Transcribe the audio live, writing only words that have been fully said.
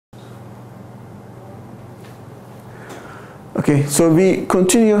Okay, so we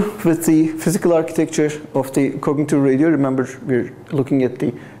continue with the physical architecture of the cognitive radio. Remember, we're looking at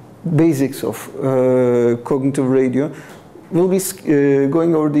the basics of cognitive radio. We'll be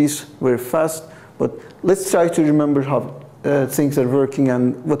going over these very fast, but let's try to remember how things are working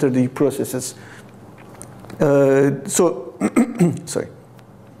and what are the processes. Sorry.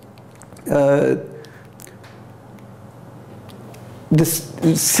 This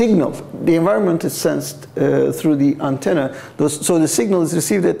signal, the environment is sensed through the antenna. So the signal is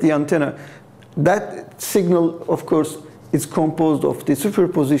received at the antenna. That signal, of course, is composed of the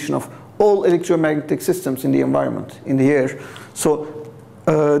superposition of all electromagnetic systems in the environment, in the air. So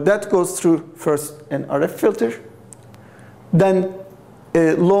that goes through first an RF filter, then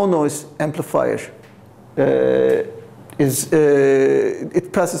a low noise amplifier. It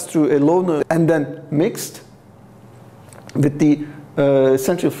passes through a low noise and then mixed with the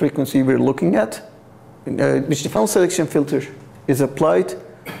central frequency we're looking at, which the funnel selection filter is applied,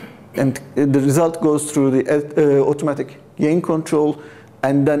 and the result goes through the automatic gain control,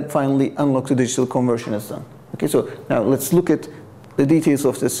 and then finally analog to digital conversion is done. Okay, so now let's look at the details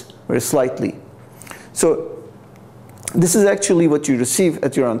of this very slightly. So this is actually what you receive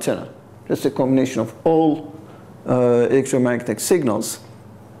at your antenna. Just a combination of all electromagnetic signals,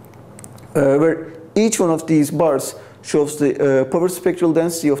 where each one of these bars shows the power spectral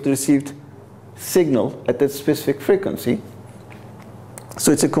density of the received signal at that specific frequency.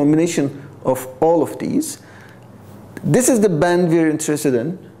 So it's a combination of all of these. This is the band we're interested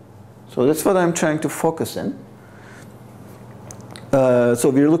in. So that's what I'm trying to focus in.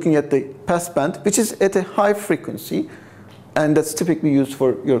 So we're looking at the pass band, which is at a high frequency, and that's typically used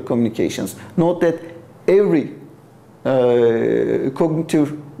for your communications. Note that every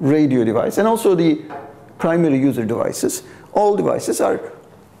cognitive radio device, and also the primary user devices, all devices are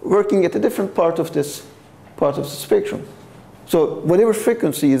working at a different part of this part of the spectrum. So whatever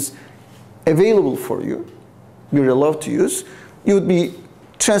frequency is available for you, you're allowed to use, you would be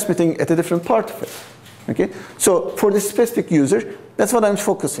transmitting at a different part of it. Okay? So for this specific user, that's what I'm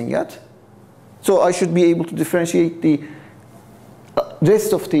focusing at. So I should be able to differentiate the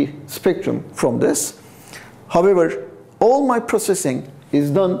rest of the spectrum from this. However, all my processing is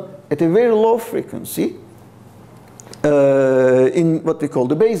done at a very low frequency in what we call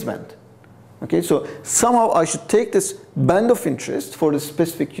the baseband. Okay, so somehow I should take this band of interest for the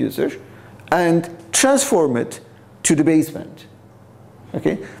specific user and transform it to the baseband.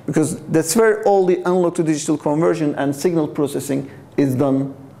 Okay, because that's where all the analog to digital conversion and signal processing is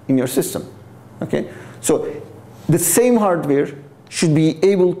done in your system. Okay, so the same hardware should be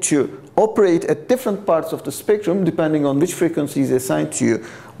able to operate at different parts of the spectrum depending on which frequency is assigned to you.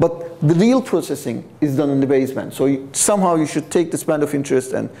 But the real processing is done in the baseband. So somehow you should take this band of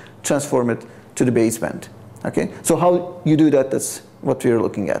interest and transform it to the baseband. Okay? So how you do that, that's what we are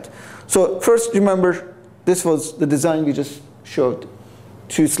looking at. So first, remember, this was the design we just showed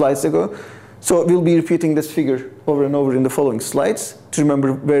 2 slides ago. So we'll be repeating this figure over and over in the following slides to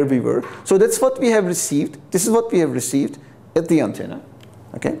remember where we were. So that's what we have received. This is what we have received at the antenna.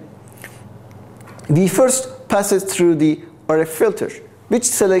 Okay? We first pass it through the RF filter, which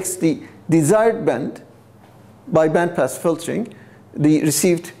selects the desired band by bandpass filtering, the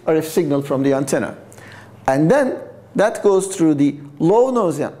received RF signal from the antenna. And then that goes through the low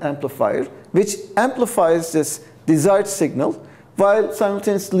noise amplifier, which amplifies this desired signal while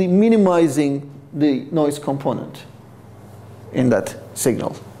simultaneously minimizing the noise component in that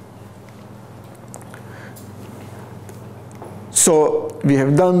signal. So we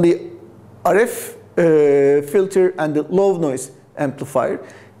have done the RF filter and the low noise amplifier.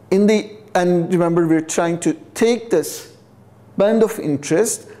 And remember, we're trying to take this band of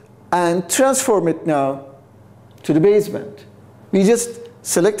interest and transform it now to the baseband. We just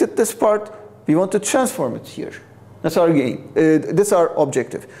selected this part. We want to transform it here. That's our gain. That's our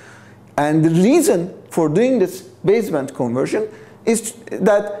objective. And the reason for doing this baseband conversion is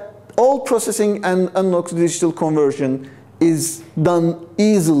that all processing and analog to digital conversion is done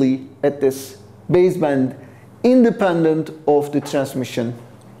easily at this baseband, independent of the transmission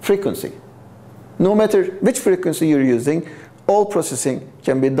frequency. No matter which frequency you're using, all processing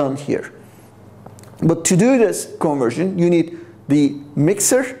can be done here. But to do this conversion, you need the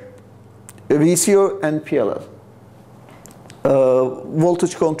mixer, VCO, and PLL.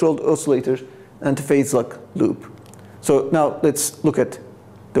 Voltage controlled oscillator and phase lock loop. So now let's look at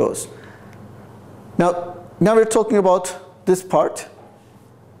those. Now we're talking about this part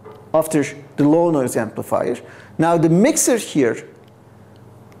after the low noise amplifier. Now the mixer here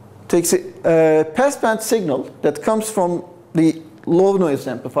takes a passband signal that comes from the low noise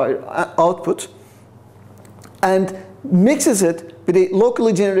amplifier output and mixes it with a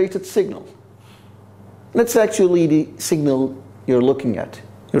locally generated signal. That's actually the signal you're looking at,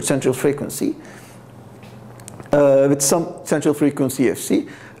 your central frequency, with some central frequency FC,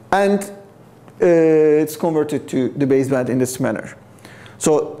 and it's converted to the baseband in this manner.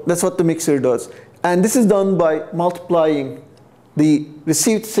 So that's what the mixer does. And this is done by multiplying the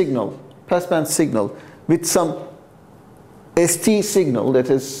received signal, passband signal, with some ST signal that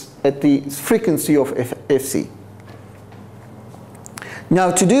is at the frequency of FC.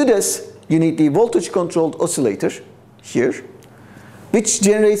 Now to do this, you need the voltage controlled oscillator here, which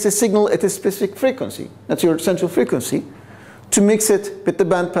generates a signal at a specific frequency. That's your central frequency, to mix it with the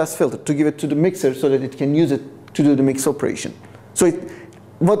bandpass filter, to give it to the mixer so that it can use it to do the mix operation. So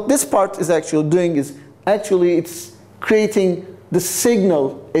what this part is actually doing is actually it's creating the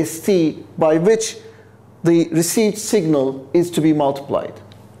signal ST by which the received signal is to be multiplied.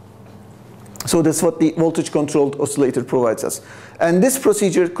 So that's what the voltage controlled oscillator provides us. And this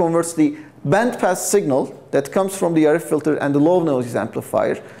procedure converts the bandpass signal that comes from the RF filter and the low noise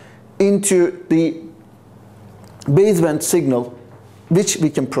amplifier into the baseband signal, which we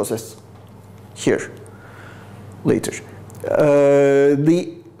can process here later.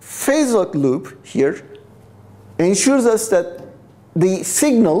 The phase lock loop here ensures us that the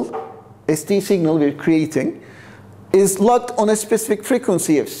signal, ST signal we're creating, is locked on a specific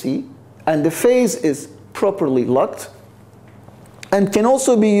frequency FC, and the phase is properly locked, and can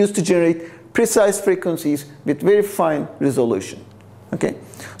also be used to generate precise frequencies with very fine resolution. Okay?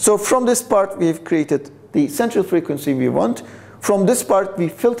 So from this part, we've created the central frequency we want. From this part, we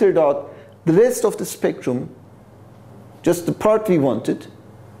filtered out the rest of the spectrum, just the part we wanted,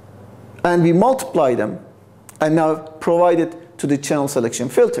 and we multiply them, and now provide it to the channel selection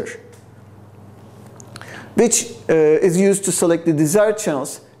filter, which is used to select the desired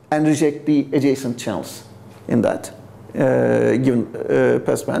channels and reject the adjacent channels in that given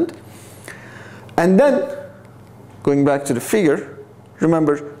passband. And then, going back to the figure,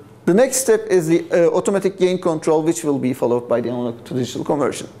 remember, the next step is the automatic gain control, which will be followed by the analog to digital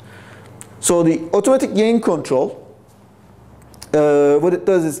conversion. So the automatic gain control, what it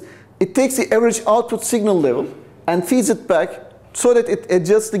does is, it takes the average output signal level and feeds it back so that it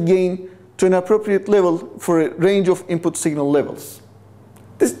adjusts the gain to an appropriate level for a range of input signal levels.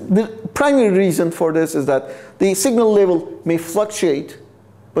 The primary reason for this is that the signal level may fluctuate,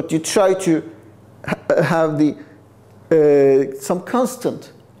 but you try to have the some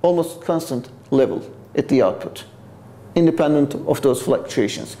constant, almost constant level at the output, independent of those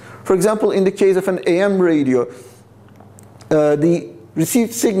fluctuations. For example, in the case of an AM radio, the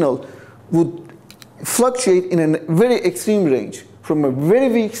received signal would fluctuate in a very extreme range, from a very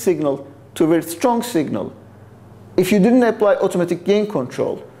weak signal to a very strong signal. If you didn't apply automatic gain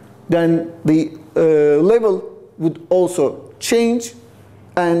control, then the level would also change,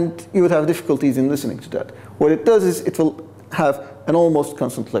 and you would have difficulties in listening to that. What it does is it will have an almost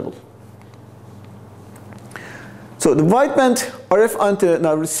constant level. So the wideband RF antenna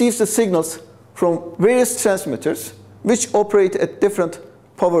now receives the signals from various transmitters, which operate at different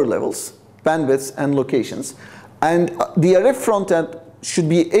power levels, bandwidths, and locations. And the RF front end should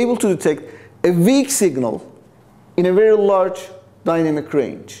be able to detect a weak signal in a very large dynamic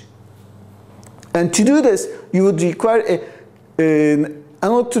range. And to do this, you would require an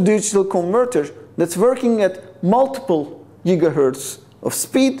analog to digital converter that's working at multiple gigahertz of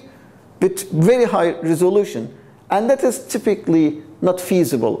speed with very high resolution. And that is typically not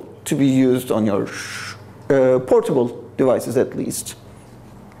feasible to be used on your portable devices, at least.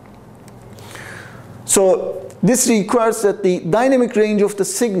 So this requires that the dynamic range of the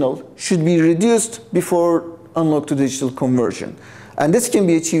signal should be reduced before analog to digital conversion. And this can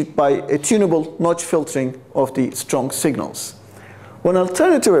be achieved by a tunable notch filtering of the strong signals. One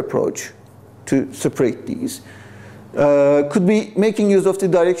alternative approach to separate these could be making use of the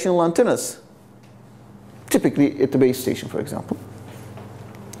directional antennas, typically at the base station, for example.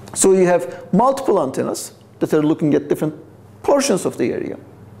 So you have multiple antennas that are looking at different portions of the area,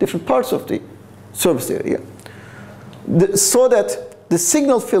 different parts of the service area, so that the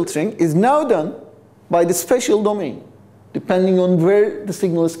signal filtering is now done by the spatial domain, depending on where the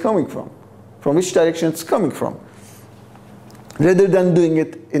signal is coming from which direction it's coming from, rather than doing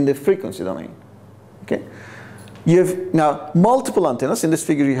it in the frequency domain. Okay? You have now multiple antennas. In this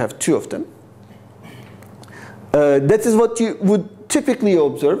figure, you have 2 of them. That is what you would typically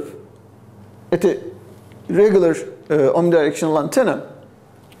observe at a regular omnidirectional antenna,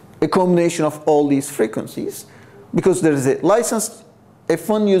 a combination of all these frequencies, because there is a licensed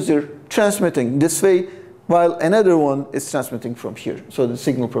F1 user transmitting this way, while another one is transmitting from here. So the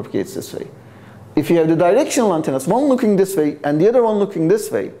signal propagates this way. if you have the directional antennas, one looking this way and the other one looking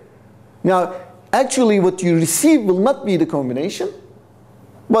this way, now actually what you receive will not be the combination,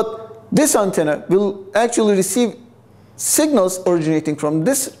 but this antenna will actually receive signals originating from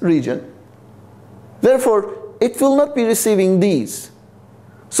this region. Therefore, it will not be receiving these.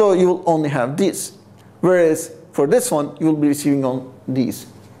 So you will only have these. Whereas for this one, you will be receiving on these.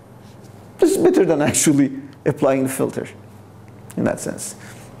 This is better than actually applying the filter in that sense.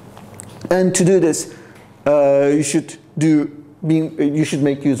 And to do this, you should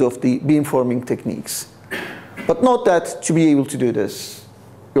make use of the beamforming techniques. But note that to be able to do this,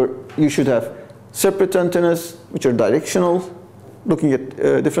 you should have separate antennas which are directional, looking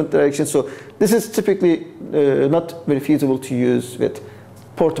at different directions. So this is typically not very feasible to use with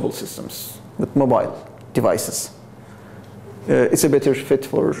portable systems, with mobile devices. It's a better fit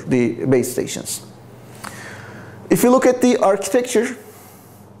for the base stations. If you look at the architecture,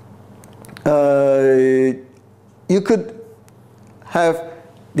 you could have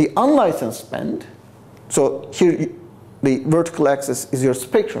the unlicensed band. So here the vertical axis is your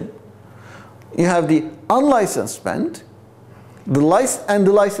spectrum. You have the unlicensed band, the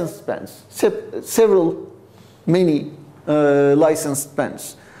licensed bands, many licensed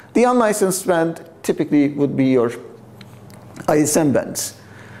bands. The unlicensed band typically would be your ISM bands.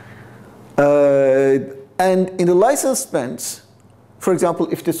 And in the licensed bands, for example,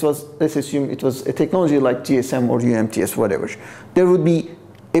 if this was, let's assume it was a technology like GSM or UMTS, whatever, there would be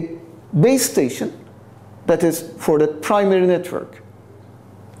a base station that is for the primary network.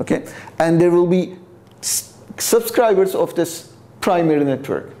 Okay? And there will be subscribers of this primary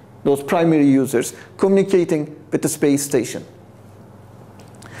network, those primary users communicating with the base station.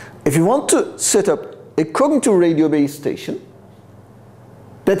 If you want to set up a cognitive radio base station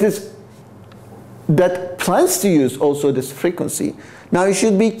that plans to use also this frequency, now you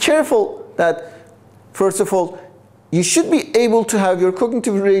should be careful that, first of all, you should be able to have your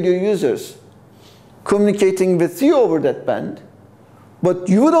cognitive radio users communicating with you over that band, but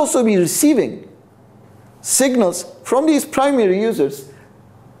you would also be receiving signals from these primary users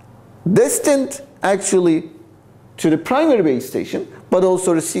destined actually to the primary base station, but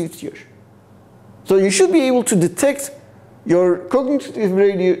also received here. So you should be able to detect your cognitive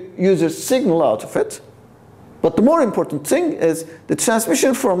radio user's signal out of it. But the more important thing is the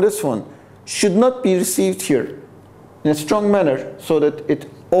transmission from this one should not be received here in a strong manner so that it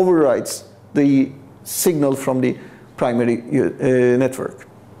overrides the signal from the primary network.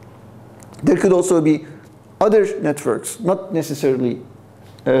 There could also be other networks, not necessarily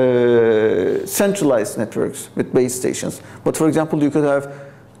centralized networks with base stations. But for example, you could have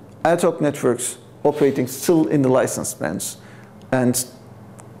ad hoc networks operating still in the licensed bands. And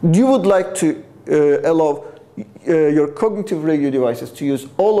you would like to allow your cognitive radio devices to use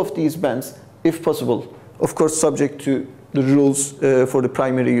all of these bands if possible, of course subject to the rules for the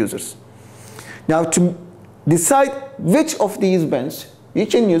primary users. Now to decide which of these bands you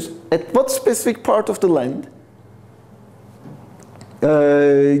can use at what specific part of the land,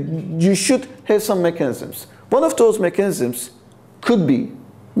 you should have some mechanisms. One of those mechanisms could be,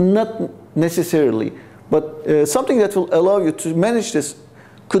 not necessarily, but something that will allow you to manage this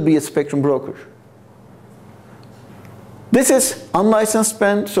could be a spectrum broker. This is unlicensed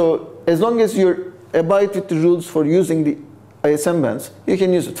band, so as long as you abide with the rules for using the ISM bands, you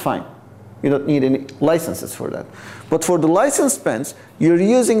can use it fine. You don't need any licenses for that. But for the licensed bands, you're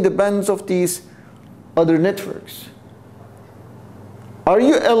using the bands of these other networks. Are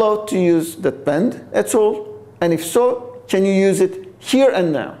you allowed to use that band at all? And if so, can you use it here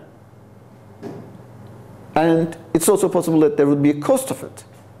and now? And it's also possible that there would be a cost of it.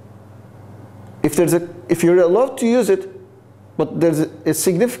 If you're allowed to use it, but there's a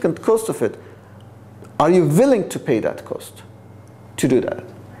significant cost of it, are you willing to pay that cost to do that?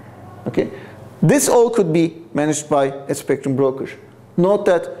 Okay? This all could be managed by a spectrum broker. Note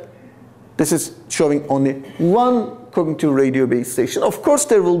that this is showing only one cognitive radio base station. Of course,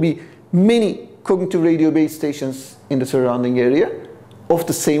 there will be many cognitive radio base stations in the surrounding area of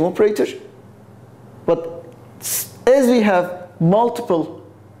the same operator. But as we have multiple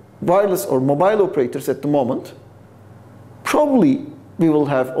wireless or mobile operators at the moment, probably we will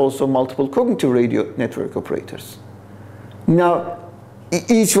have also multiple cognitive radio network operators. Now,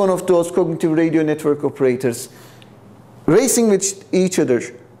 each one of those cognitive radio network operators racing with each other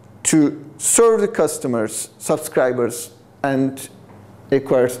to serve the customers, subscribers, and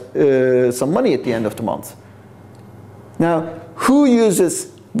acquire some money at the end of the month. Now, who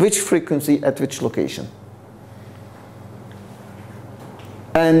uses which frequency at which location?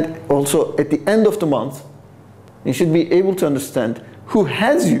 And also, at the end of the month, you should be able to understand who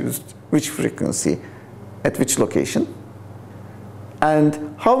has used which frequency at which location,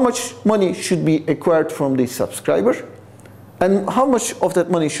 and how much money should be acquired from the subscriber, and how much of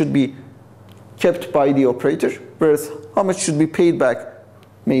that money should be kept by the operator, whereas how much should be paid back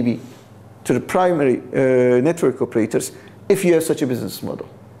maybe to the primary network operators if you have such a business model.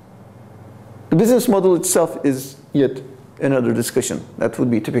 The business model itself is yet another discussion that would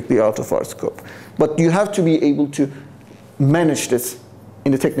be typically out of our scope. But you have to be able to manage this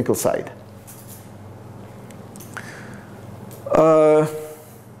in the technical side.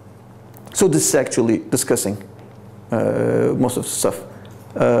 So this is actually discussing most of the stuff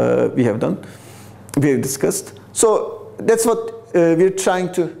we have discussed. So that's what we're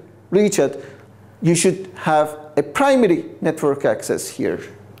trying to reach at. You should have a primary network access here.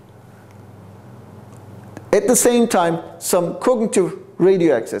 At the same time, some cognitive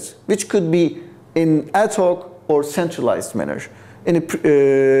radio access, which could be in ad hoc or centralized manner.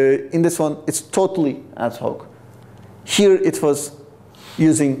 In this one, it's totally ad hoc. Here it was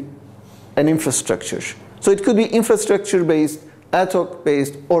using an infrastructure. So it could be infrastructure-based, ad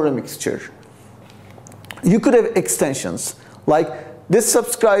hoc-based, or a mixture. You could have extensions, like this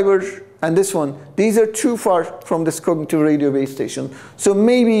subscriber and this one. These are too far from this cognitive radio base station. So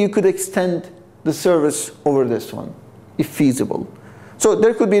maybe you could extend the service over this one, if feasible. So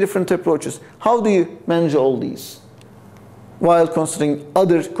there could be different approaches. How do you manage all these while considering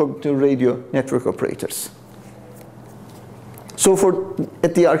other cognitive radio network operators? So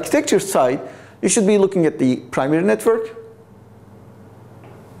at the architecture side, you should be looking at the primary network,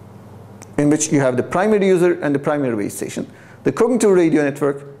 in which you have the primary user and the primary base station. The cognitive radio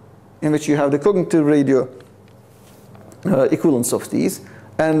network, in which you have the cognitive radio equivalents of these,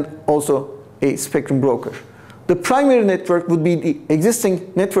 and also a spectrum broker. The primary network would be the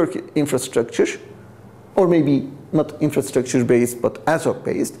existing network infrastructure, or maybe not infrastructure based, but ad hoc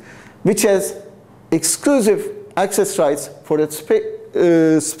based, which has exclusive access rights for that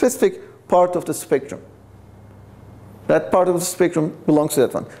specific part of the spectrum. That part of the spectrum belongs to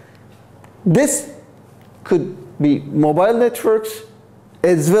that one. This could be mobile networks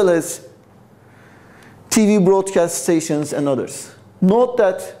as well as TV broadcast stations and others. Note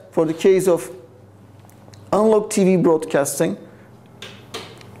that for the case of analog TV broadcasting,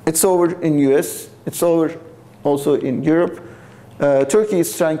 it's over in US, it's over also in Europe. Turkey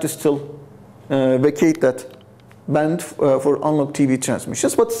is trying to still vacate that band for analog TV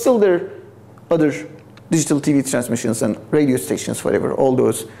transmissions, but still there are other digital TV transmissions and radio stations, whatever, all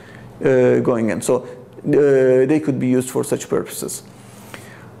those going in. So they could be used for such purposes.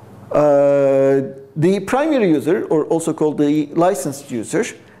 The primary user, or also called the licensed user,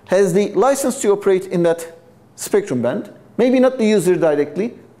 has the license to operate in that spectrum band. Maybe not the user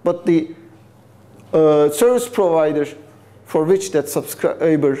directly, but the service provider for which that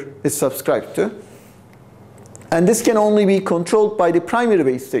subscriber is subscribed to. And this can only be controlled by the primary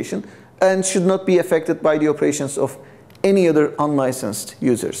base station and should not be affected by the operations of any other unlicensed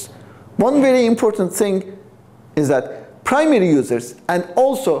users. One very important thing is that primary users and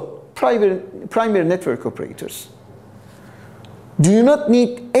also primary network operators do not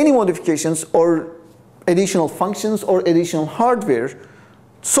need any modifications or additional functions or additional hardware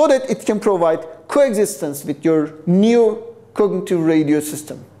so that it can provide coexistence with your new cognitive radio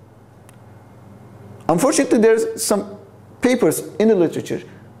system. Unfortunately, there's some papers in the literature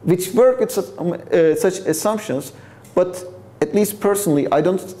which work with such assumptions, but at least personally, I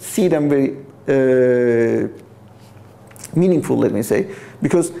don't see them very meaningful, let me say,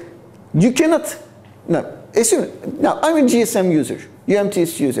 because you cannot, now I'm a GSM user,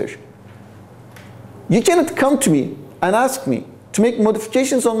 UMTS user. You cannot come to me and ask me to make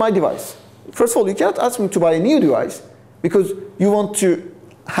modifications on my device. First of all, you cannot ask me to buy a new device because you want to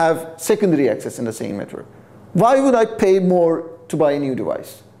have secondary access in the same network. Why would I pay more to buy a new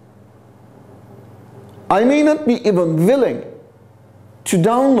device? I may not be even willing to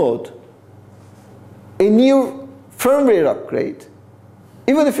download a new firmware upgrade,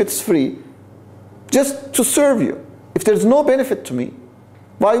 even if it's free, just to serve you. If there's no benefit to me,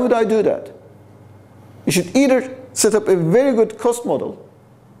 why would I do that? You should either set up a very good cost model,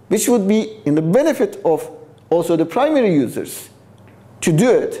 which would be in the benefit of also the primary users to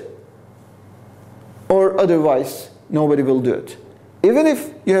do it, or otherwise nobody will do it. Even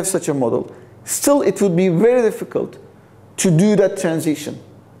if you have such a model, still it would be very difficult to do that transition.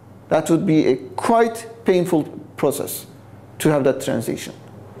 That would be a quite painful process to have that transition.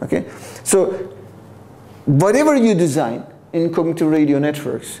 Okay? So whatever you design in cognitive radio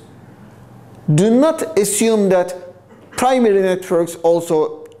networks, do not assume that primary networks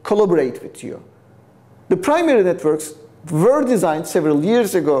also collaborate with you. The primary networks were designed several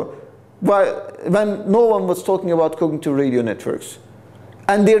years ago when no one was talking about cognitive radio networks.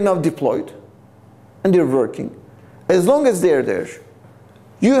 And they're now deployed, and they're working. As long as they're there,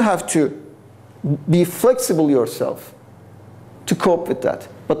 you have to be flexible yourself to cope with that.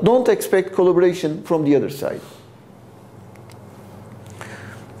 But don't expect collaboration from the other side.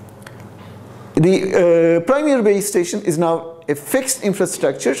 The primary base station is now a fixed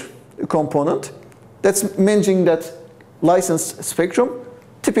infrastructure component that's managing that licensed spectrum,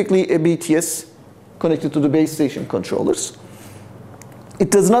 typically a BTS connected to the base station controllers. It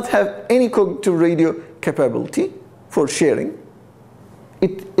does not have any cognitive radio capability for sharing.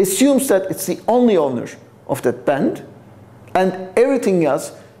 It assumes that it's the only owner of that band, and everything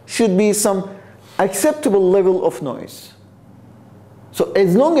else should be some acceptable level of noise. So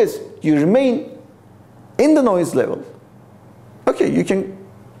as long as you remain in the noise level, okay, you can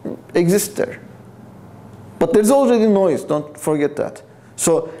exist there. But there's already noise, don't forget that.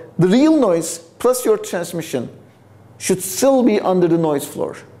 So the real noise plus your transmission should still be under the noise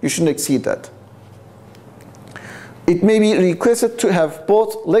floor. You shouldn't exceed that. It may be requested to have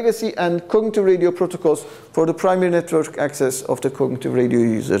both legacy and cognitive radio protocols for the primary network access of the cognitive radio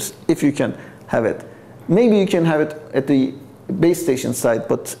users, if you can have it. Maybe you can have it at the base station side,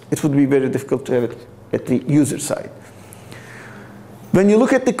 but it would be very difficult to have it at the user side. When you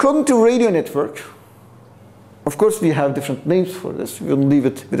look at the cognitive radio network, of course we have different names for this. We'll leave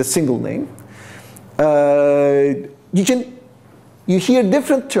it with a single name. You hear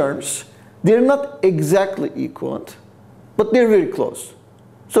different terms. They're not exactly equivalent, but they're very close.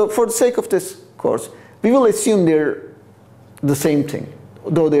 So for the sake of this course, we will assume they're the same thing,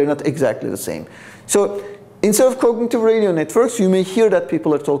 though they're not exactly the same. So instead of cognitive radio networks, you may hear that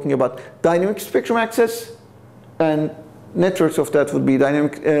people are talking about dynamic spectrum access, and networks of that would be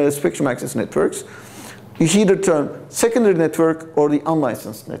dynamic spectrum access networks. You hear the term secondary network or the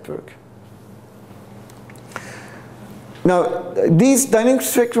unlicensed network. Now, these dynamic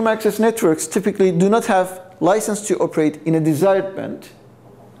spectrum access networks typically do not have license to operate in a desired band,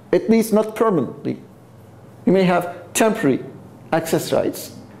 at least not permanently. You may have temporary access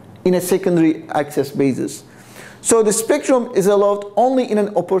rights in a secondary access basis. So the spectrum is allowed only in an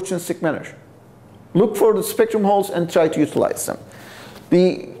opportunistic manner. Look for the spectrum holes and try to utilize them.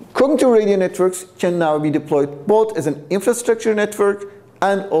 The cognitive radio networks can now be deployed both as an infrastructure network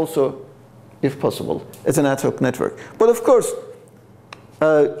and also, if possible, as an ad hoc network. But of course,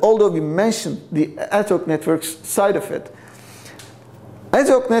 although we mentioned the ad hoc networks side of it, ad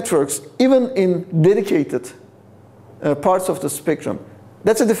hoc networks, even in dedicated parts of the spectrum,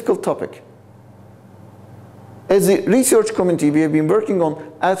 that's a difficult topic. As a research community, we have been working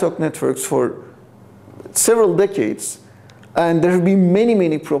on ad hoc networks for several decades, and there have been many,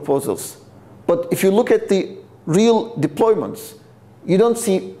 many proposals. But if you look at the real deployments, you don't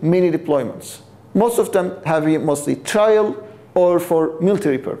see many deployments. Most of them have been mostly trial or for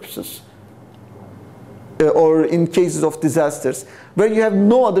military purposes, or in cases of disasters, where you have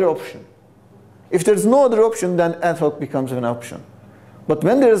no other option. If there's no other option, then ad hoc becomes an option. But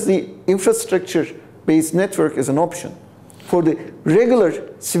when there's the infrastructure-based network as an option for the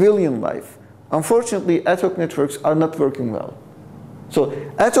regular civilian life, unfortunately, ad hoc networks are not working well. So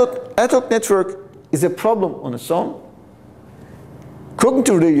ad hoc network is a problem on its own.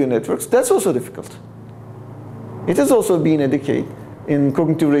 Cognitive radio networks, that's also difficult. It has also been a decade in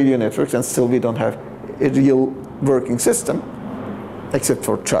cognitive radio networks, and still we don't have a real working system, except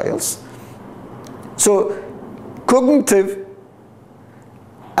for trials. So cognitive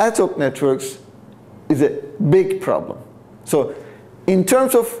ad hoc networks is a big problem. So in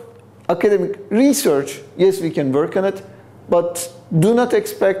terms of academic research, yes, we can work on it, but do not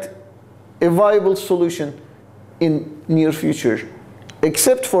expect a viable solution in near future,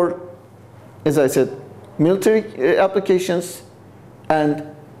 except for, as I said, military applications and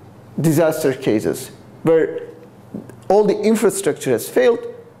disaster cases, where all the infrastructure has failed.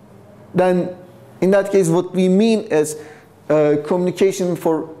 Then in that case, what we mean is communication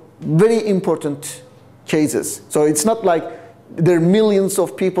for very important cases. So it's not like there are millions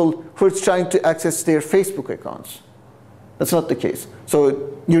of people who are trying to access their Facebook accounts. That's not the case.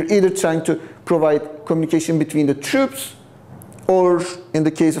 So you're either trying to provide communication between the troops, or in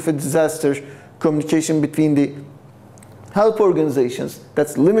the case of a disaster, communication between the help organizations.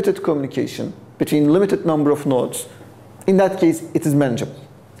 That's limited communication between limited number of nodes. In that case, it is manageable.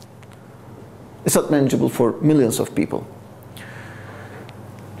 It's not manageable for millions of people.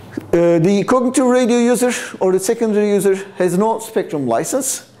 The cognitive radio user or the secondary user has no spectrum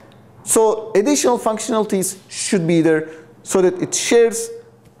license. So additional functionalities should be there so that it shares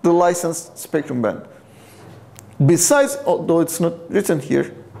the licensed spectrum band. besides, although it's not written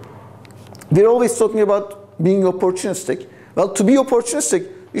here, we're always talking about being opportunistic. Well, to be opportunistic,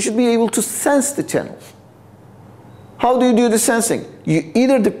 you should be able to sense the channels. How do you do the sensing? You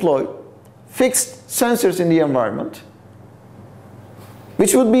either deploy fixed sensors in the environment,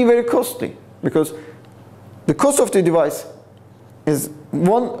 which would be very costly, because the cost of the device is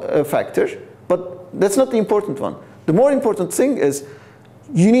one factor, but that's not the important one. The more important thing is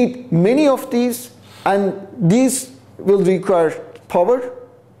you need many of these, and these will require power.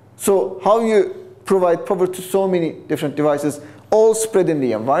 So how you provide power to so many different devices, all spread in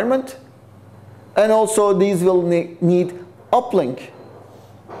the environment, and also these will need uplink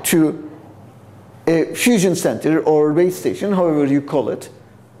to a fusion center or base station, however you call it,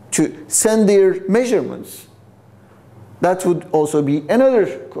 to send their measurements. That would also be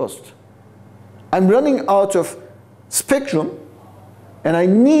another cost. I'm running out of spectrum, and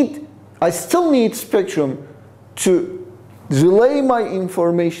I still need spectrum to relay my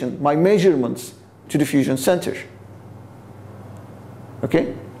information, my measurements, to the fusion center.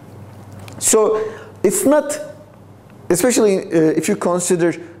 Okay? So it's not, especially if you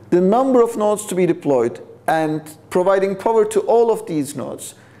consider the number of nodes to be deployed and providing power to all of these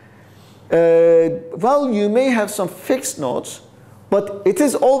nodes, well, you may have some fixed nodes, but it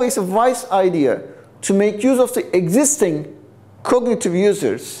is always a wise idea to make use of the existing cognitive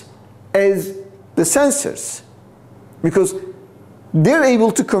users as the sensors, because they're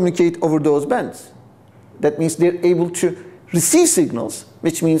able to communicate over those bands. That means they're able to receive signals,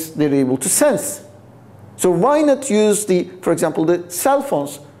 which means they're able to sense. So why not use for example, the cell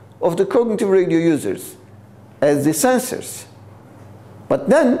phones of the cognitive radio users as the sensors? But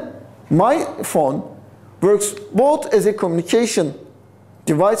then my phone works both as a communication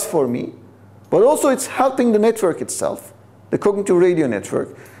device for me, but also it's helping the network itself, the cognitive radio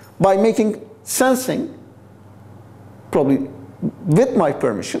network, by making sensing, probably with my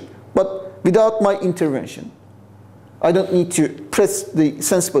permission, but without my intervention. I don't need to press the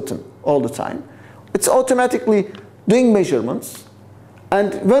sense button all the time. It's automatically doing measurements,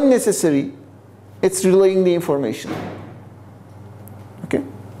 and when necessary, it's relaying the information. Okay?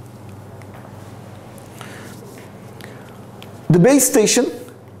 The base station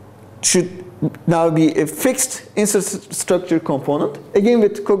should now be a fixed infrastructure component, again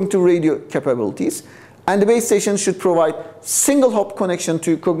with cognitive radio capabilities. And the base station should provide single hop connection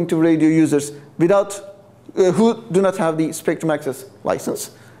to cognitive radio users who do not have the spectrum access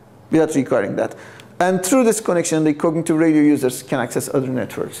license, without requiring that. And through this connection, the cognitive radio users can access other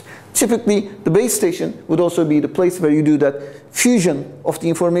networks. Typically, the base station would also be the place where you do that fusion of the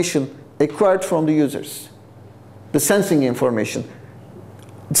information acquired from the users, the sensing information.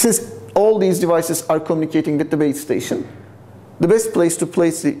 Since all these devices are communicating with the base station, the best place to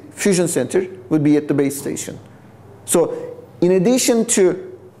place the fusion center would be at the base station. So in addition to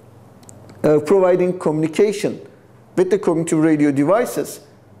providing communication with the cognitive radio devices,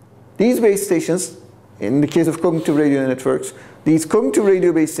 these base stations, in the case of cognitive radio networks, these cognitive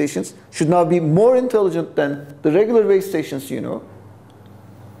radio base stations should now be more intelligent than the regular base stations, you know,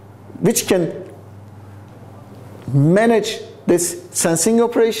 which can manage this sensing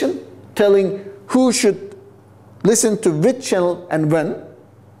operation, telling who should listen to which channel and when,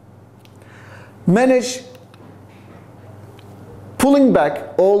 manage pulling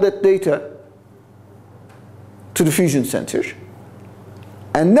back all that data to the fusion center,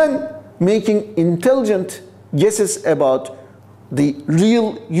 and then making intelligent guesses about the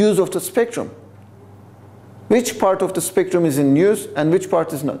real use of the spectrum. Which part of the spectrum is in use and which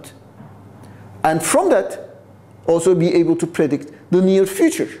part is not. And from that, also be able to predict the near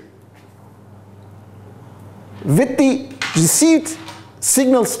future. With the received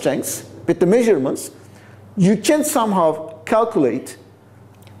signal strengths, with the measurements, you can somehow calculate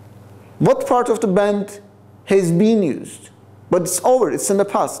what part of the band has been used. But it's over, it's in the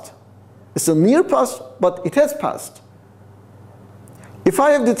past. It's a near past, but it has passed. If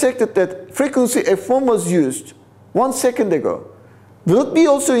I have detected that frequency F1 was used 1 second ago, will it be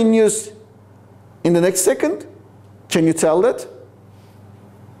also in use in the next second? Can you tell that?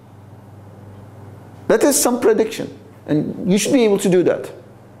 That is some prediction, and you should be able to do that.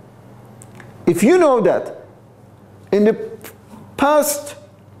 If you know that in the past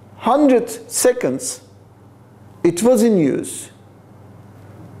 100 seconds it was in use,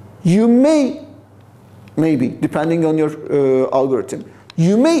 you maybe, depending on your algorithm,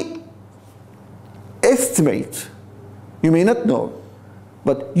 you may estimate, you may not know,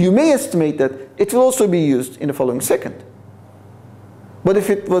 but you may estimate that it will also be used in the following second. But if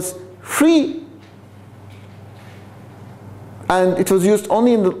it was free and it was used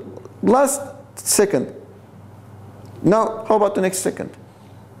only in the last second, Now, how about the next second?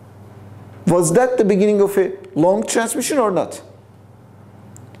 Was that the beginning of a long transmission or not?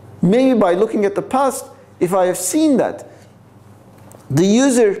 Maybe by looking at the past, if I have seen that the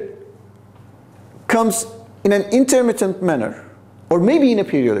user comes in an intermittent manner, or maybe in a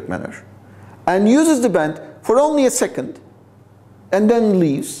periodic manner, and uses the band for only a second, and then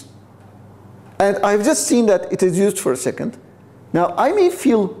leaves, and I've just seen that it is used for a second, now I may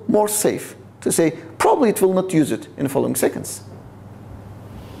feel more safe to say, probably it will not use it in the following seconds.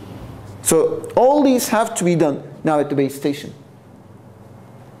 So all these have to be done now at the base station.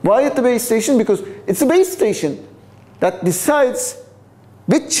 Why at the base station? Because it's the base station that decides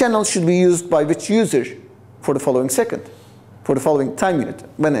which channel should be used by which user for the following second, for the following time unit.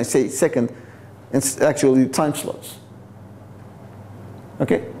 When I say second, it's actually time slots.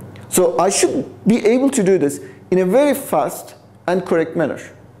 Okay? So I should be able to do this in a very fast and correct manner.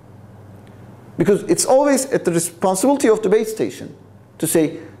 Because it's always at the responsibility of the base station to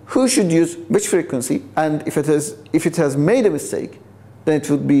say who should use which frequency, and if it has made a mistake, then it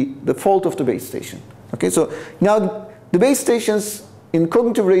would be the fault of the base station. Okay, so now the base stations in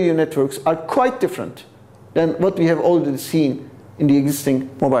cognitive radio networks are quite different than what we have already seen in the existing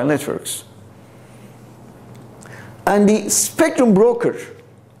mobile networks. And the spectrum broker,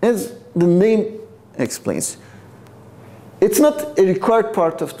 as the name explains, it's not a required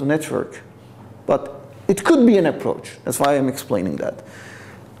part of the network, but it could be an approach. That's why I'm explaining that.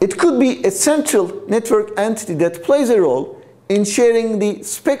 It could be a central network entity that plays a role in sharing the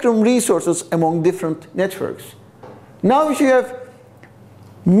spectrum resources among different networks. Now if you have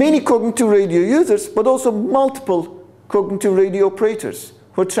many cognitive radio users, but also multiple cognitive radio operators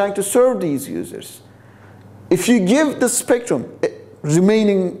who are trying to serve these users, if you give the spectrum,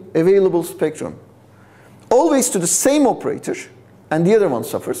 remaining available spectrum, always to the same operator, and the other one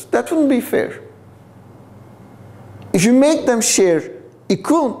suffers, that wouldn't be fair. If you make them share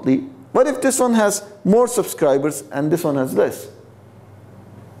equivalently, what if this one has more subscribers and this one has less?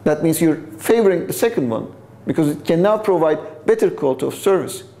 That means you're favoring the second one because it can now provide better quality of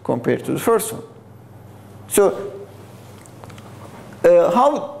service compared to the first one. So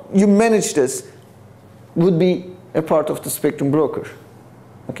how you manage this would be a part of the spectrum broker.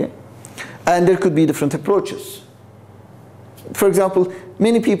 Okay? And there could be different approaches. For example,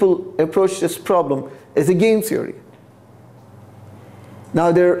 many people approach this problem as a game theory.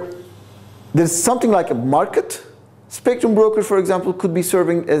 Now there's something like a market. Spectrum broker, for example, could be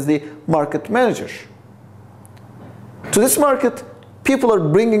serving as the market manager. To this market, people are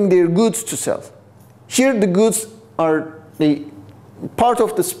bringing their goods to sell. Here the goods are the part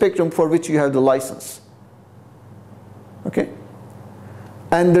of the spectrum for which you have the license. Okay?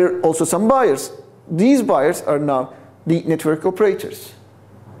 And there are also some buyers. These buyers are now the network operators.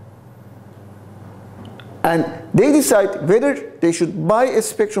 And they decide whether they should buy a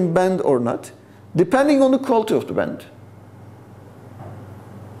spectrum band or not, depending on the quality of the band.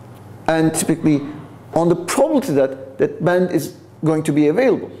 And typically on the probability that that band is going to be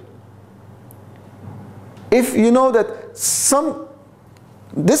available. If you know that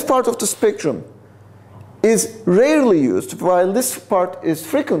this part of the spectrum is rarely used, while this part is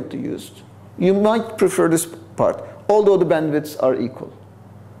frequently used, you might prefer this part, although the bandwidths are equal.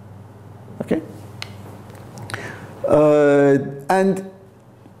 Okay? And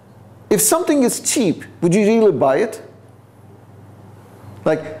if something is cheap, would you really buy it?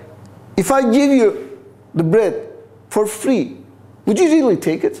 Like, if I give you the bread for free, would you really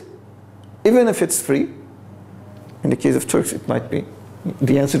take it? Even if it's free? In the case of Turks, it might be.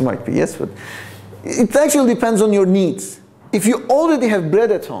 The answer might be yes, but it actually depends on your needs. If you already have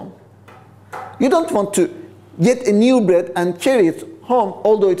bread at home, you don't want to get a new bread and carry it home,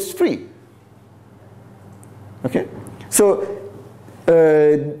 although it's free. Okay? So,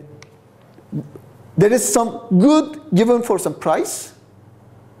 there is some good given for some price,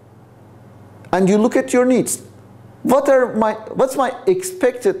 and you look at your needs. What's my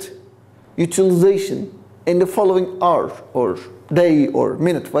expected utilization in the following hour, or day, or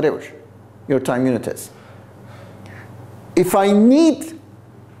minute, whatever your time unit is? If I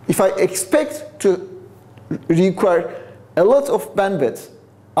expect to require a lot of bandwidth,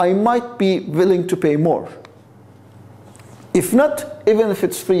 I might be willing to pay more. If not, even if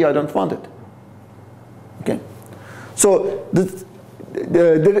it's free, I don't want it. Okay? So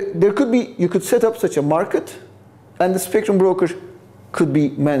there could be, you could set up such a market, and the spectrum broker could be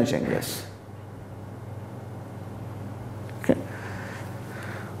managing this. Okay?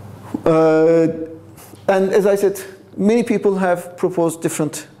 And as I said, many people have proposed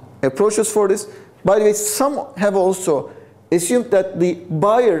different approaches for this. By the way, some have also assumed that the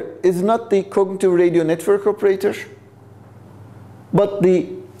buyer is not the cognitive radio network operator, but the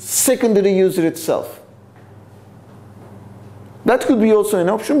secondary user itself. That could be also an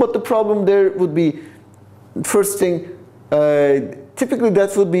option, but the problem there would be, first thing, typically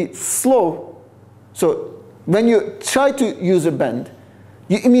that would be slow. So when you try to use a band,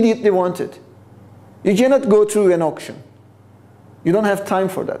 you immediately want it. You cannot go through an auction. You don't have time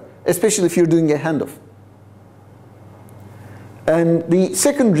for that, especially if you're doing a handoff. And the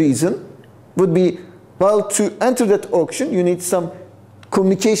second reason would be, well, to enter that auction, you need some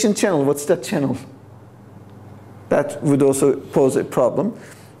communication channel. What's that channel? That would also pose a problem.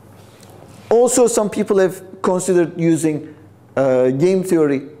 Also, some people have considered using game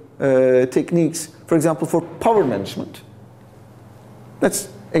theory techniques, for example, for power management. That's,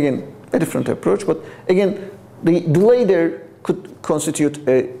 again, a different approach. But again, the delay there could constitute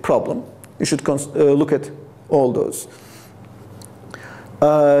a problem. You should look at all those.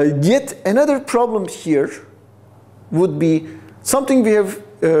 Yet another problem here would be something we have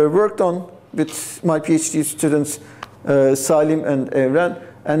worked on with my PhD students, Salim and Evren,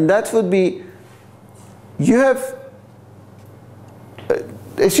 and that would be, you have,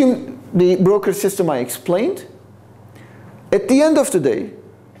 assume the broker system I explained. At the end of the day,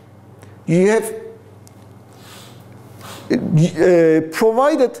 you have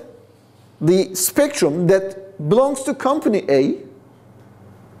provided the spectrum that belongs to company A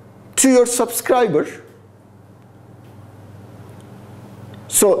to your subscriber.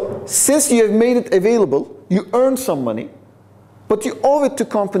 So since you have made it available, you earn some money, but you owe it to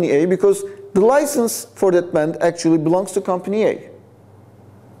company A because the license for that band actually belongs to company A.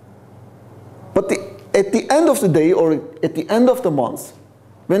 But at the end of the day, or at the end of the month,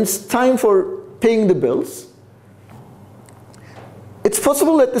 when it's time for paying the bills, it's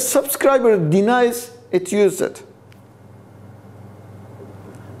possible that the subscriber denies it used it.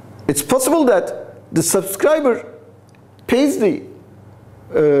 It's possible that the subscriber pays the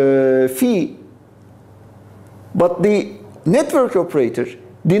fee, but the network operator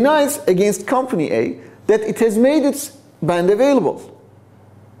denies against company A that it has made its band available.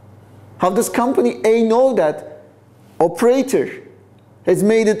 How does company A know that operator has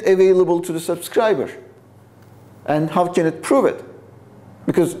made it available to the subscriber? And how can it prove it?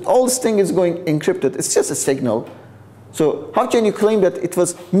 Because all this thing is going encrypted. It's just a signal. So how can you claim that it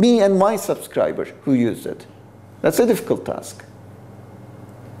was me and my subscriber who used it? That's a difficult task.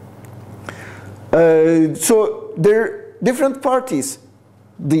 So there are different parties.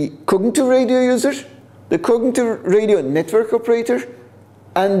 The cognitive radio user, the cognitive radio network operator,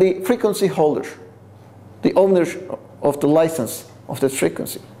 and the frequency holder, the owner of the license of that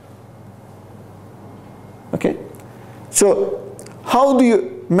frequency. Okay? So how do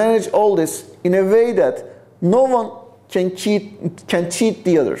you manage all this in a way that no one can cheat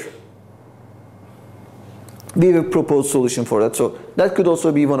the other? We have a proposed solution for that. So that could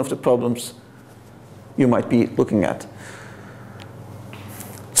also be one of the problems you might be looking at.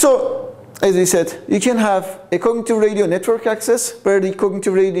 So, as we said, you can have a cognitive radio network access where the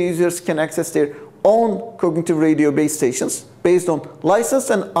cognitive radio users can access their own cognitive radio base stations based on licensed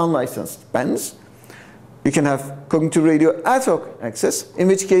and unlicensed bands. You can have cognitive radio ad hoc access, in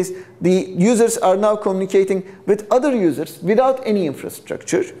which case the users are now communicating with other users without any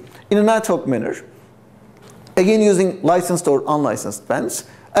infrastructure in an ad hoc manner, again using licensed or unlicensed bands.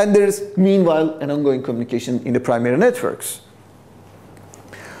 And there is, meanwhile, an ongoing communication in the primary networks.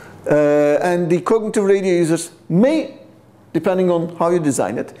 And the cognitive radio users may, depending on how you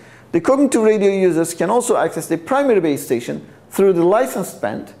design it, the cognitive radio users can also access the primary base station through the licensed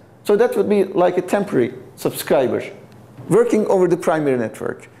band. So that would be like a temporary subscriber working over the primary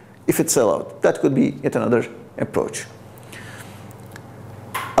network, if it's allowed. That could be yet another approach.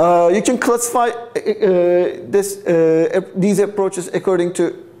 You can classify these approaches according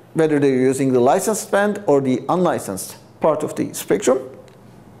to whether they're using the licensed band or the unlicensed part of the spectrum.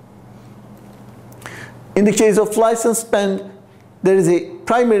 In the case of licensed band, there is a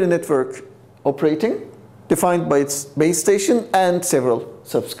primary network operating, defined by its base station and several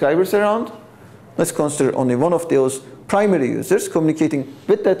subscribers around. Let's consider only one of those primary users communicating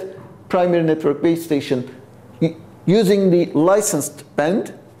with that primary network base station using the licensed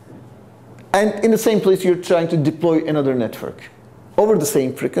band. And in the same place, you're trying to deploy another network over the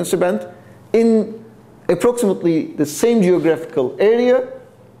same frequency band in approximately the same geographical area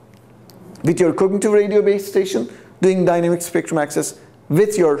with your cognitive radio base station doing dynamic spectrum access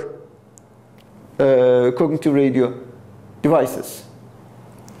with your cognitive radio devices.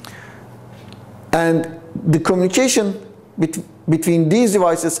 And the communication between these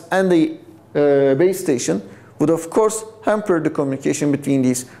devices and the base station would of course hamper the communication between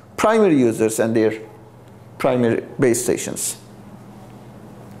these primary users and their primary base stations.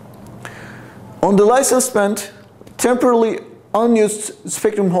 On the licensed band, temporarily unused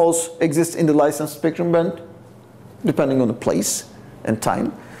spectrum holes exist in the licensed spectrum band, depending on the place and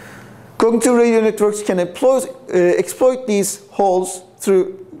time. Cognitive radio networks can exploit these holes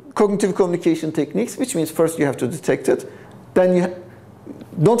through cognitive communication techniques, which means first you have to detect it. Then you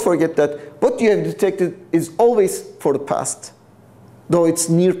don't forget that what you have detected is always for the past, though it's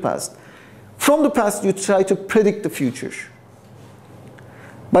near past. From the past, you try to predict the future.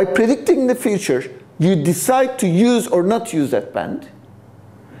 By predicting the future, you decide to use or not use that band.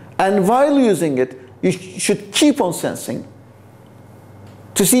 And while using it, you should keep on sensing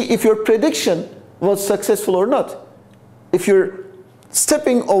to see if your prediction was successful or not. If you're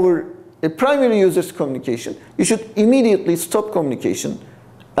stepping over a primary user's communication, you should immediately stop communication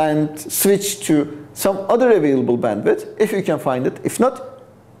and switch to some other available bandwidth if you can find it. If not,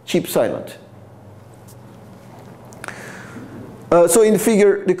 keep silent. So in the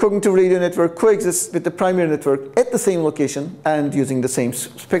figure, the cognitive radio network coexists with the primary network at the same location and using the same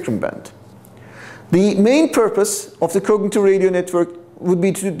spectrum band. The main purpose of the cognitive radio network would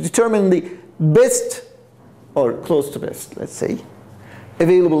be to determine the best, or close to best, let's say,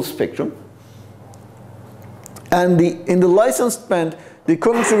 available spectrum. And in the licensed band, the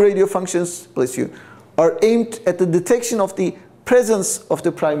cognitive radio functions, bless you, are aimed at the detection of the presence of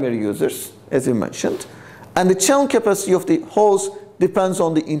the primary users, as we mentioned. And the channel capacity of the holes depends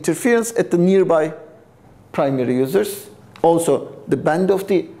on the interference at the nearby primary users. Also, the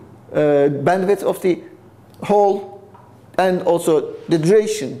bandwidth of the hole, and also the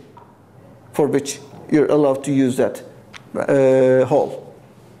duration for which you're allowed to use that hole.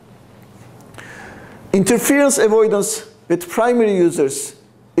 Interference avoidance with primary users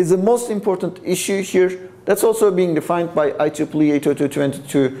is the most important issue here. That's also being defined by IEEE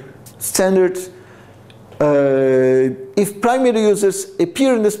 802.22 standards. If primary users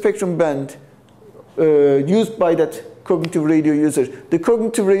appear in the spectrum band used by that cognitive radio user, the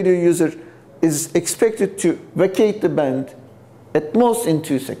cognitive radio user is expected to vacate the band at most in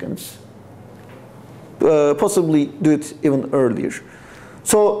 2 seconds. Possibly do it even earlier.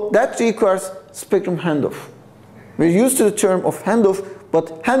 So that requires spectrum handoff. We're used to the term of handoff,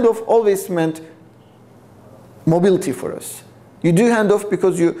 but handoff always meant mobility for us. You do handoff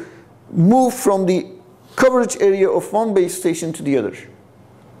because you move from the coverage area of one base station to the other.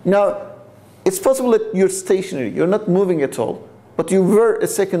 Now, it's possible that you're stationary, you're not moving at all, but you were a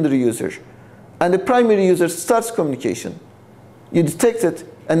secondary user, and the primary user starts communication. You detect it,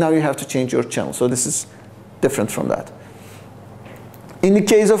 and now you have to change your channel. So this is different from that. In the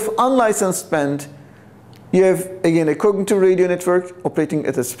case of unlicensed band, you have, again, a cognitive radio network operating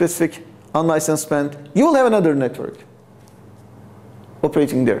at a specific unlicensed band. You will have another network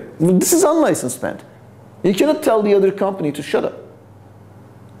operating there. This is unlicensed band. You cannot tell the other company to shut up.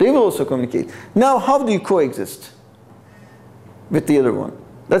 They will also communicate. Now, how do you coexist with the other one?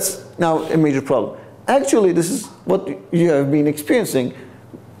 That's now a major problem. Actually, this is what you have been experiencing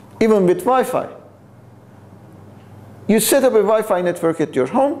even with Wi-Fi. You set up a Wi-Fi network at your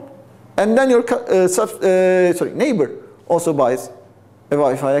home, and then your neighbor also buys a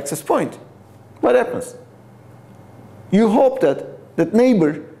Wi-Fi access point. What happens? You hope that that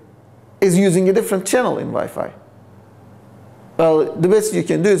neighbor is using a different channel in Wi-Fi. Well, the best you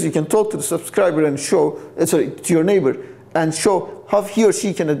can do is you can talk to the subscriber and show, to your neighbor, and show how he or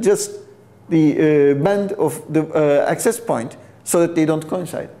she can adjust the band of the access point so that they don't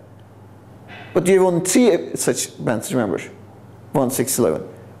coincide. But you have only 3 such bands, remember, 1, 6, 11.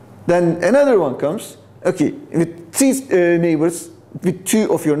 Then another one comes, okay, with 3 neighbors, with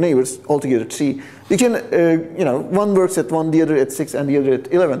 2 of your neighbors, altogether 3, you can, one works at 1, the other at 6, and the other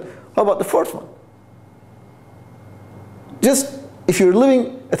at 11. How about the 4th one? Just, if you're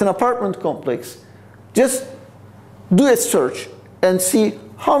living at an apartment complex, just do a search and see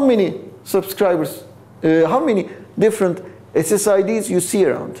how many subscribers, how many different SSIDs you see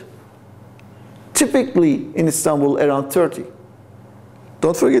around. Typically in Istanbul, around 30.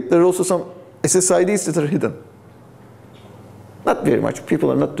 Don't forget, there are also some SSIDs that are hidden. Not very much.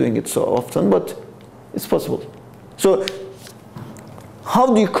 People are not doing it so often, but it's possible. So,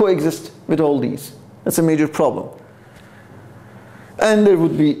 how do you coexist with all these? That's a major problem. And there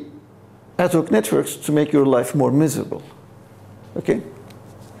would be ad hoc networks to make your life more miserable. Okay?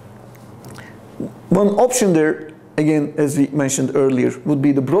 One option there, again, as we mentioned earlier, would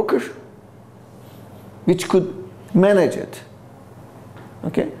be the broker, which could manage it.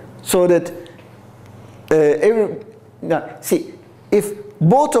 Okay? So that now, see, if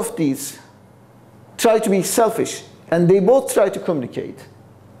both of these try to be selfish and they both try to communicate,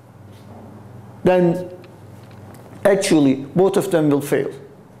 then actually both of them will fail.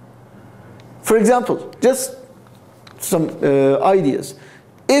 For example, just some ideas.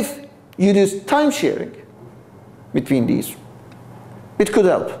 If you do time sharing between these, it could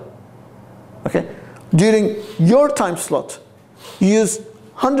help. Okay? During your time slot, you use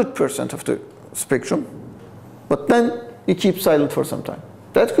 100% of the spectrum, but then you keep silent for some time.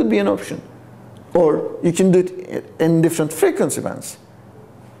 That could be an option. Or you can do it in different frequency bands.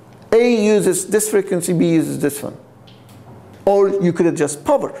 A uses this frequency, B uses this one. Or you could adjust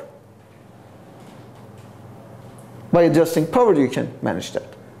power. By adjusting power, you can manage that.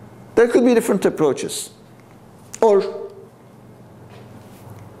 There could be different approaches. Or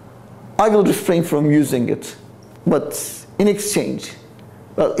I will refrain from using it, but in exchange.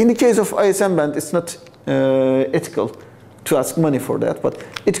 Well, in the case of ISM band, it's not ethical to ask money for that, but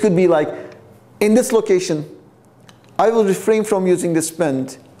it could be like, in this location, I will refrain from using this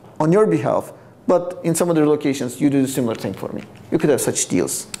band on your behalf, but in some other locations, you do the similar thing for me. You could have such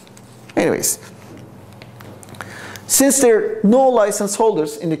deals. Anyways, since there are no license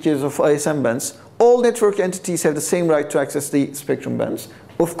holders in the case of ISM bands, all network entities have the same right to access the spectrum bands,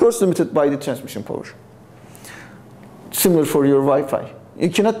 of course limited by the transmission power. Similar for your Wi-Fi. You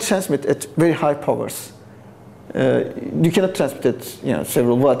cannot transmit at very high powers. You cannot transmit at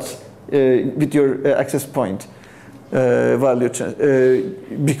several watts with your access point value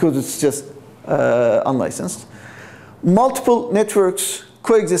because it's just unlicensed. Multiple networks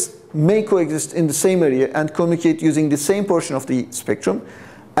may coexist in the same area and communicate using the same portion of the spectrum,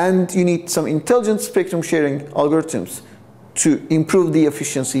 and you need some intelligent spectrum sharing algorithms to improve the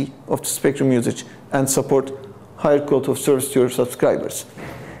efficiency of the spectrum usage and support higher quality of service to your subscribers.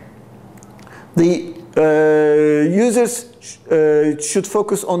 The users should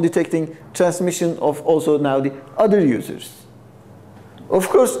focus on detecting transmission of also now the other users. Of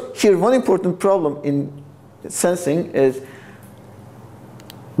course, here one important problem in sensing is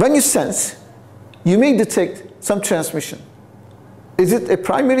when you sense, you may detect some transmission. Is it a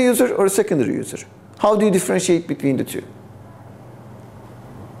primary user or a secondary user? How do you differentiate between the two?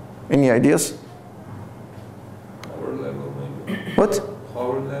 Any ideas? Power level, maybe. What?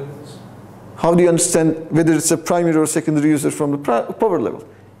 Power levels. How do you understand whether it's a primary or secondary user from the power level?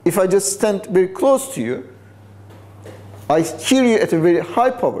 If I just stand very close to you, I hear you at a very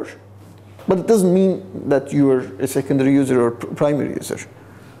high power, but it doesn't mean that you are a secondary user or primary user.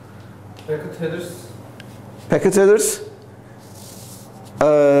 Packet headers. Packet headers.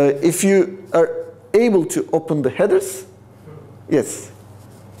 If you are able to open the headers, yes.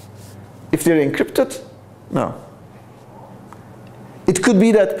 If they're encrypted, no. It could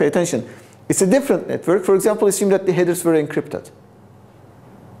be that, pay attention, it's a different network. For example, assume that the headers were encrypted.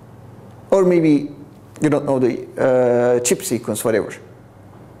 Or maybe you don't know the chip sequence, whatever,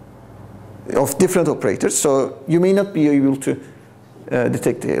 of different operators. So you may not be able to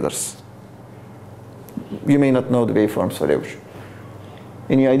detect the headers. You may not know the waveforms, whatever.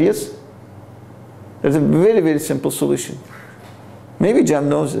 Any ideas? There's a very, very simple solution. Maybe Jam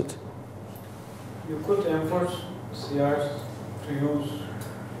knows it. You could enforce CRs to use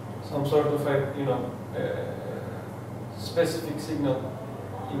some sort of specific signal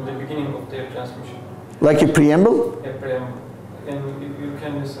in the beginning of their transmission. Like a preamble? A preamble. And you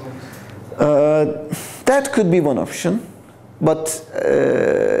can listen. That could be one option, but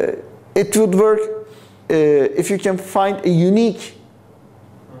it would work if you can find a unique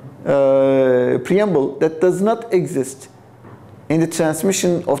preamble that does not exist in the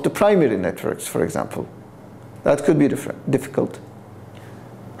transmission of the primary networks, for example. That could be difficult.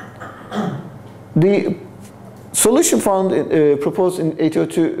 The solution found proposed in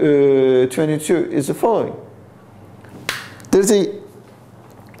 802.22 is the following. There's a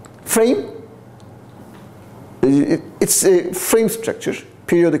frame. It's a frame structure,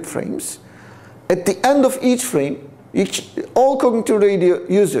 periodic frames. At the end of each frame, all cognitive radio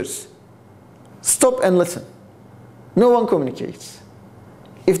users stop and listen. No one communicates.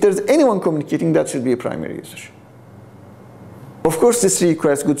 If there's anyone communicating, that should be a primary user. Of course, this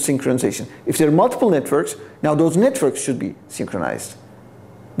requires good synchronization. If there are multiple networks, now those networks should be synchronized.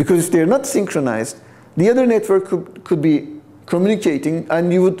 Because if they're not synchronized, the other network could be communicating,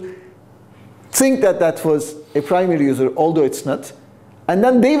 and you would think that that was a primary user, although it's not. And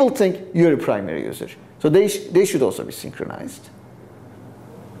then they will think you're a primary user. So they should also be synchronized.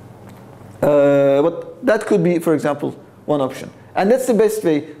 But that could be, for example, one option. And that's the best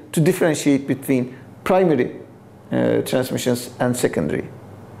way to differentiate between primary transmissions and secondary.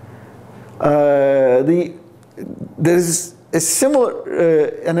 There is a similar,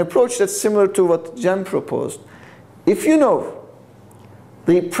 an approach that's similar to what Jem proposed. If you know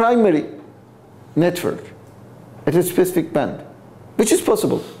the primary network at a specific band, which is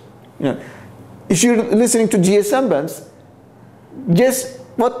possible, if you're listening to GSM bands, guess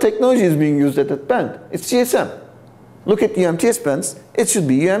what technology is being used at that band? It's GSM. Look at UMTS bands, it should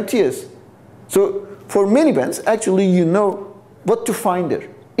be UMTS. So for many bands, actually you know what to find there.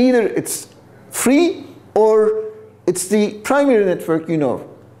 Either it's free or it's the primary network you know.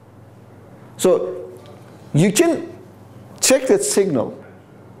 So you can check that signal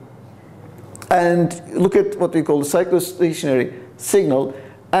and look at what we call the cyclostationary signal,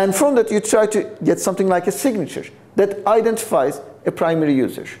 and from that you try to get something like a signature that identifies a primary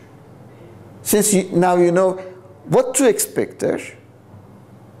user. Since now you know what to expect there,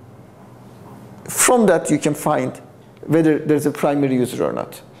 from that you can find whether there's a primary user or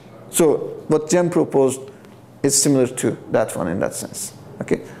not. So what Jem proposed is similar to that one in that sense.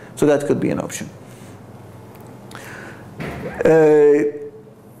 Okay, so that could be an option.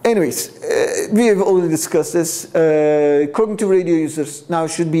 Anyways, we have already discussed this. Cognitive radio users now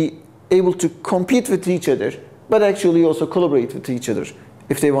should be able to compete with each other, but actually also collaborate with each other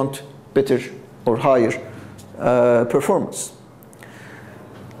if they want better or higher performance.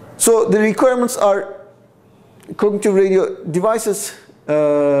 So the requirements are cognitive radio devices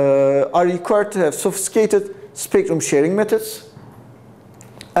are required to have sophisticated spectrum sharing methods,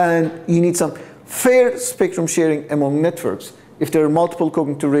 and you need some fair spectrum sharing among networks if there are multiple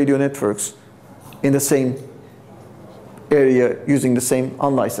cognitive radio networks in the same area using the same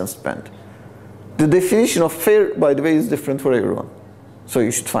unlicensed band. The definition of fair, by the way, is different for everyone. So you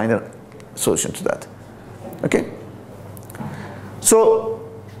should find a solution to that. Okay? So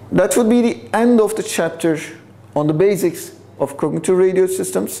that would be the end of the chapter on the basics of cognitive radio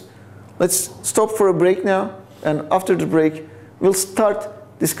systems. Let's stop for a break now, and after the break, we'll start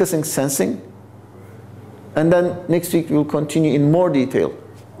discussing sensing. And then next week we'll continue in more detail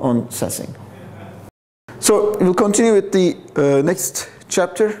on sensing. So we'll continue with the next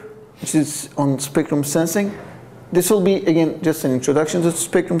chapter, which is on spectrum sensing. This will be, again, just an introduction to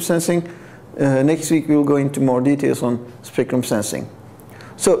spectrum sensing. Next week we'll go into more details on spectrum sensing.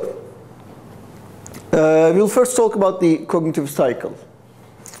 So we'll first talk about the cognitive cycle.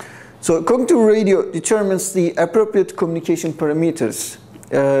 So cognitive radio determines the appropriate communication parameters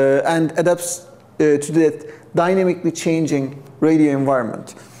and adapts to that dynamically changing radio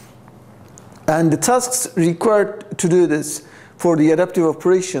environment. And the tasks required to do this for the adaptive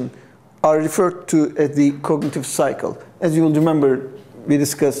operation are referred to as the cognitive cycle. As you will remember, we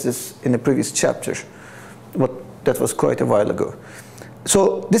discussed this in the previous chapter, but that was quite a while ago.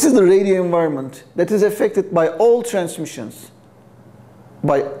 So this is the radio environment that is affected by all transmissions,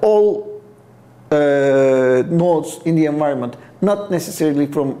 by all nodes in the environment, not necessarily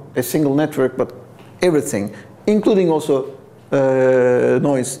from a single network, but everything, including also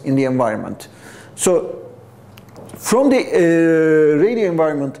noise in the environment. So from the radio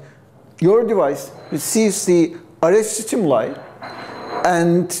environment, your device receives the RF stimuli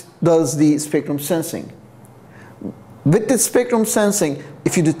and does the spectrum sensing. With the spectrum sensing,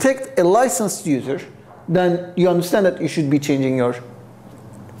 if you detect a licensed user, then you understand that you should be changing your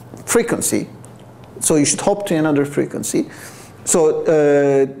frequency. So you should hop to another frequency. So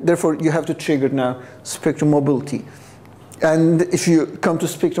therefore, you have to trigger now spectrum mobility. And if you come to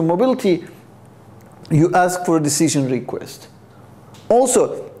spectrum mobility, you ask for a decision request.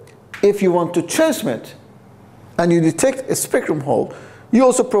 Also, if you want to transmit and you detect a spectrum hole, you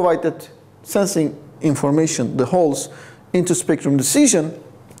also provide that sensing information, the holes, into spectrum decision.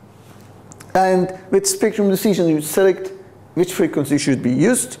 And with spectrum decision, you select which frequency should be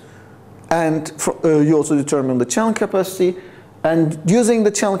used. And you also determine the channel capacity. And using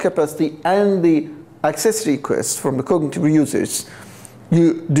the channel capacity and the access requests from the cognitive users,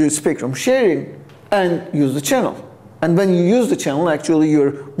 you do spectrum sharing and use the channel. And when you use the channel, actually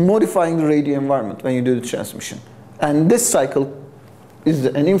you're modifying the radio environment when you do the transmission. And this cycle is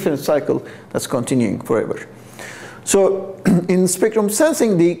an infinite cycle that's continuing forever. So in spectrum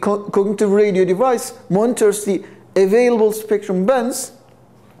sensing, the cognitive radio device monitors the available spectrum bands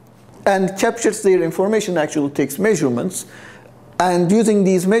and captures their information, actually takes measurements. And using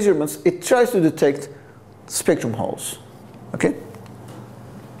these measurements, it tries to detect spectrum holes. Okay?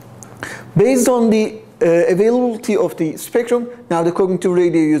 Based on the availability of the spectrum, now the cognitive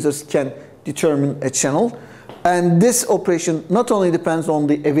radio users can determine a channel. And this operation not only depends on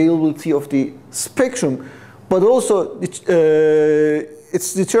the availability of the spectrum, but also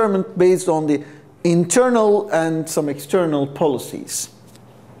it's determined based on the internal and some external policies.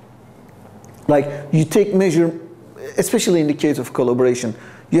 Like you take measure, especially in the case of collaboration,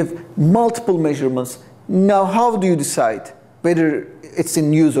 you have multiple measurements. Now how do you decide whether it's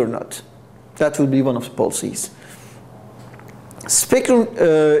in use or not? That will be one of the policies.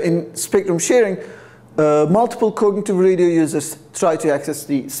 in spectrum sharing, multiple cognitive radio users try to access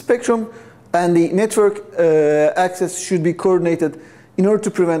the spectrum, and the network access should be coordinated in order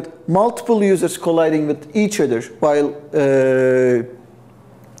to prevent multiple users colliding with each other while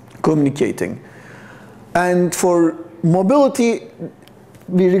communicating. And for mobility,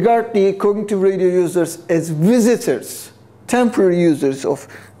 we regard the cognitive radio users as visitors, temporary users of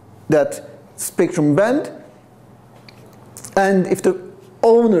that spectrum band. And if the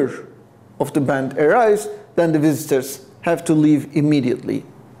owner of the band arrives, then the visitors have to leave immediately.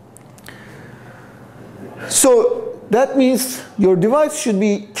 So that means your device should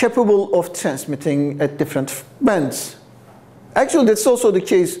be capable of transmitting at different bands. Actually, that's also the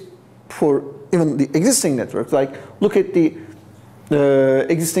case for even the existing networks. Like, look at the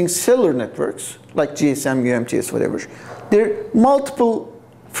existing cellular networks, like GSM, UMTS, whatever. There are multiple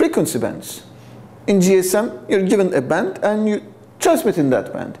frequency bands. In GSM, you're given a band and you transmit in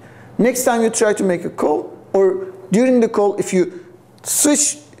that band. Next time you try to make a call, or during the call, if you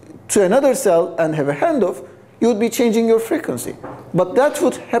switch to another cell and have a handoff, you would be changing your frequency. But that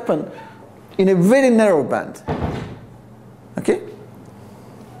would happen in a very narrow band. Okay?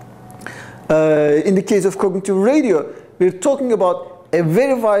 In the case of cognitive radio, we're talking about a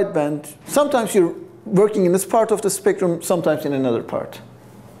very wide band. Sometimes you're working in this part of the spectrum, sometimes in another part.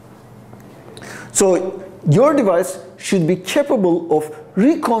 So your device should be capable of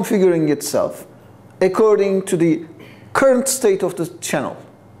reconfiguring itself according to the current state of the channel.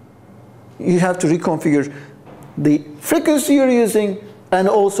 You have to reconfigure the frequency you're using and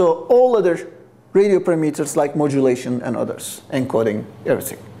also all other radio parameters like modulation and others, encoding,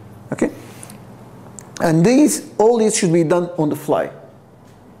 everything. Okay? And all these should be done on the fly.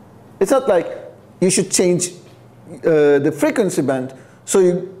 It's not like you should change the frequency band, so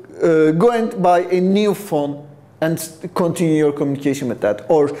you go and buy a new phone and continue your communication with that.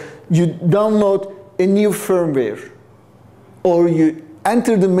 Or you download a new firmware. Or you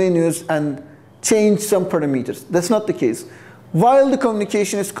enter the menus and change some parameters. That's not the case. While the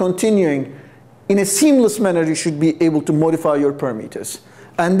communication is continuing, in a seamless manner, you should be able to modify your parameters.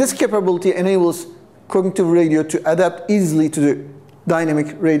 And this capability enables cognitive radio to adapt easily to the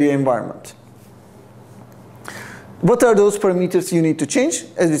dynamic radio environment. What are those parameters you need to change?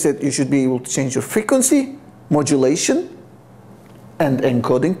 As we said, you should be able to change your frequency, modulation, and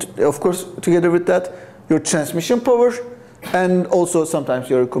encoding, of course, together with that, your transmission power, and also sometimes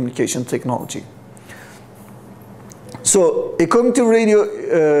your communication technology. So a cognitive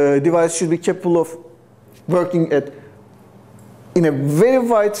radio device should be capable of working in a very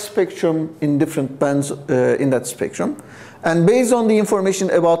wide spectrum in different bands in that spectrum. And based on the information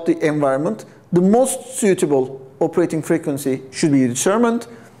about the environment, the most suitable operating frequency should be determined,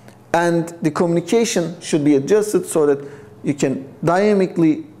 and the communication should be adjusted so that you can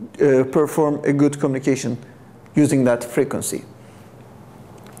dynamically perform a good communication using that frequency.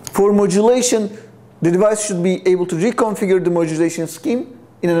 For modulation, the device should be able to reconfigure the modulation scheme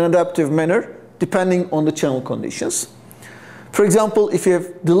in an adaptive manner depending on the channel conditions. For example, if you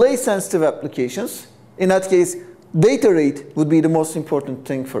have delay-sensitive applications, in that case, data rate would be the most important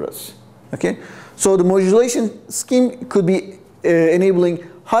thing for us. Okay? So the modulation scheme could be enabling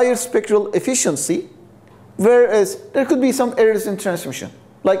higher spectral efficiency, whereas there could be some errors in transmission,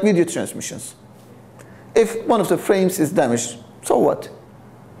 like video transmissions. If one of the frames is damaged, so what?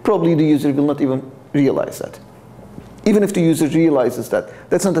 Probably the user will not even realize that. Even if the user realizes that,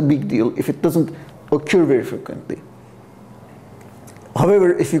 that's not a big deal if it doesn't occur very frequently.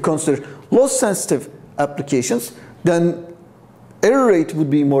 However, if you consider loss-sensitive applications, then error rate would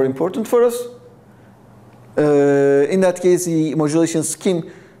be more important for us. In that case, the modulation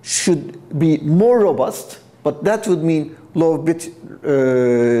scheme should be more robust, but that would mean low bit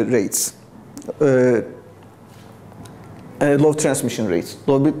rates, low transmission rates,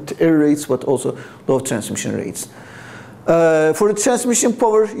 low bit error rates, but also low transmission rates. For the transmission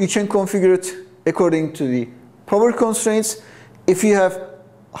power, you can configure it according to the power constraints. If you have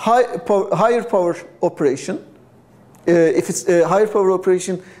higher power operation, if it's a higher power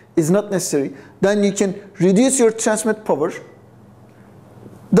operation is not necessary, then you can reduce your transmit power.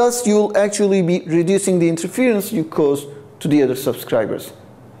 Thus, you will actually be reducing the interference you cause to the other subscribers.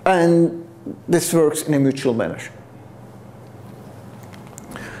 And this works in a mutual manner.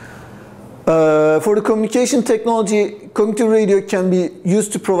 For the communication technology, cognitive radio can be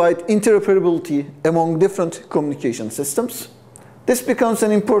used to provide interoperability among different communication systems. This becomes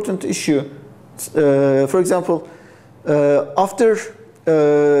an important issue. For example, after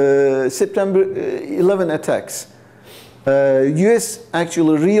September 11 attacks, US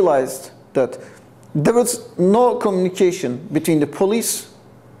actually realized that there was no communication between the police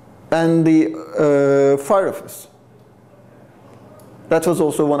and the fire office. That was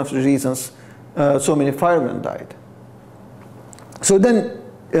also one of the reasons so many firemen died. So then,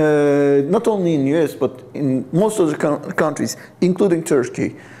 not only in US, but in most of the countries, including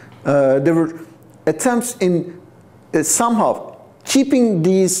Turkey, there were attempts in somehow keeping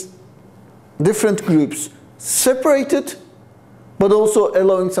these different groups separated, but also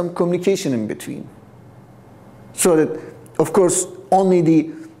allowing some communication in between. So that, of course, only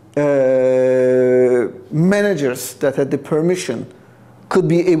the managers that had the permission could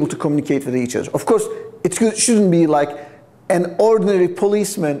be able to communicate with each other. Of course, it shouldn't be like an ordinary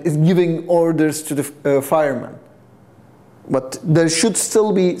policeman is giving orders to the fireman. But there should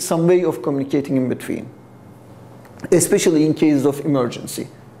still be some way of communicating in between, especially in cases of emergency,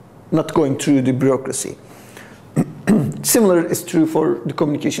 not going through the bureaucracy. Similar is true for the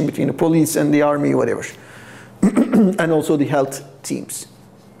communication between the police and the army, whatever, and also the health teams.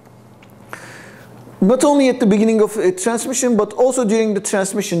 Not only at the beginning of a transmission, but also during the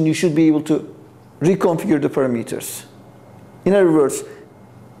transmission, you should be able to reconfigure the parameters. In other words,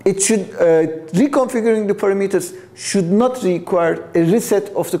 reconfiguring the parameters should not require a reset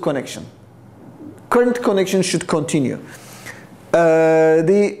of the connection. Current connection should continue.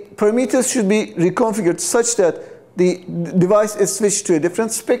 The parameters should be reconfigured such that the device is switched to a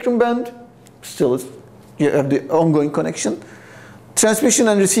different spectrum band. Still, you have the ongoing connection. Transmission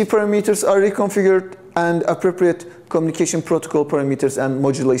and receive parameters are reconfigured, and appropriate communication protocol parameters and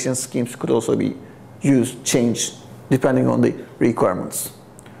modulation schemes could also be changed depending on the requirements.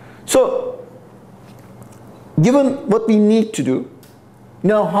 So, given what we need to do,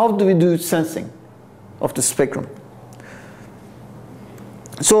 now how do we do sensing of the spectrum?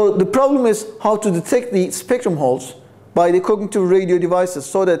 So the problem is how to detect the spectrum holes by the cognitive radio devices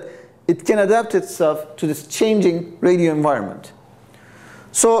so that it can adapt itself to this changing radio environment.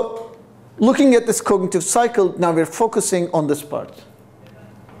 So looking at this cognitive cycle, now we're focusing on this part.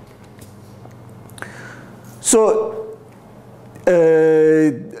 So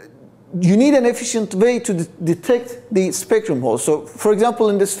you need an efficient way to detect the spectrum holes. So for example,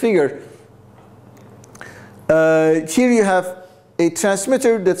 in this figure, here you have a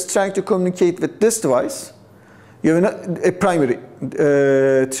transmitter that's trying to communicate with this device. You have a primary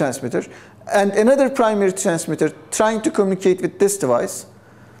transmitter, and another primary transmitter trying to communicate with this device.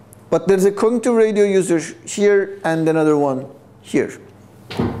 But there's a cognitive radio user here and another one here.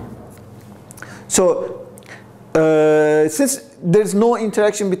 So since there's no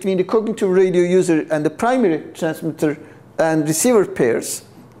interaction between the cognitive radio user and the primary transmitter and receiver pairs,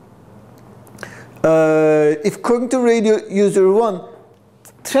 if cognitive radio user 1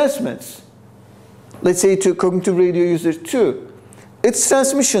 transmits, let's say to cognitive radio user 2, its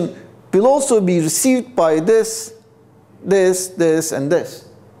transmission will also be received by this, and this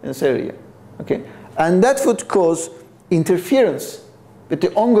in this area. Okay? And that would cause interference with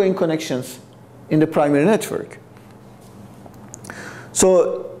the ongoing connections in the primary network.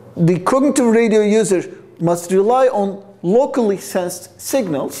 So the cognitive radio user must rely on locally sensed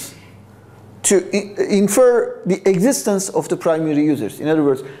signals to infer the existence of the primary users. In other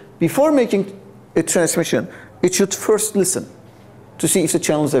words, before making a transmission, it should first listen to see if the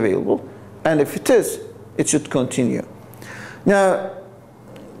channel is available, and if it is, it should continue. Now,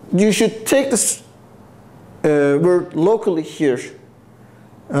 you should take this word locally here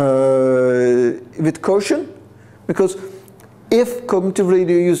with caution, because if cognitive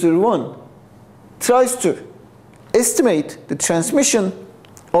radio user 1 tries to estimate the transmission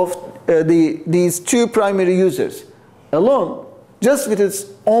of these two primary users alone, just with its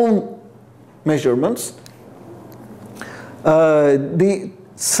own measurements, the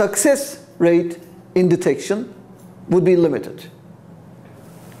success rate in detection would be limited.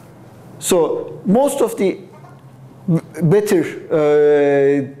 So most of the better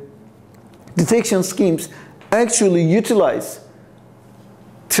detection schemes actually utilize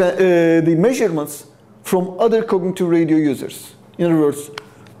the measurements from other cognitive radio users. In other words,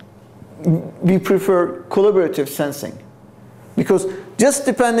 we prefer collaborative sensing, because just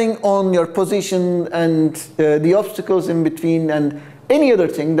depending on your position and the obstacles in between and any other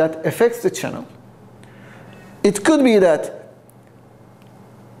thing that affects the channel, it could be that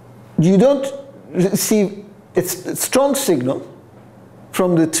you don't receive a strong signal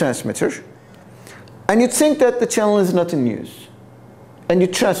from the transmitter, and you think that the channel is not in use, and you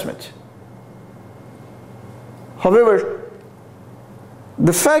transmit. However,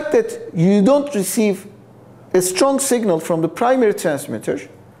 the fact that you don't receive a strong signal from the primary transmitter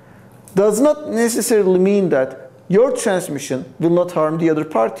does not necessarily mean that your transmission will not harm the other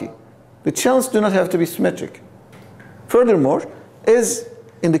party. the channels do not have to be symmetric. Furthermore, as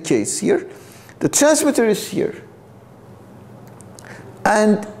in the case here, the transmitter is here.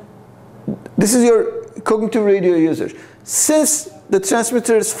 And this is your cognitive radio user. Since the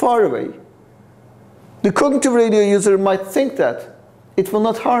transmitter is far away, the cognitive radio user might think that it will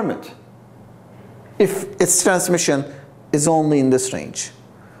not harm it if its transmission is only in this range.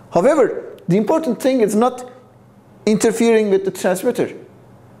 However, the important thing is not interfering with the transmitter.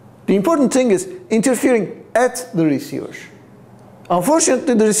 The important thing is interfering at the receiver.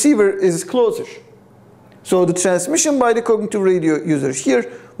 Unfortunately, the receiver is closer. So the transmission by the cognitive radio user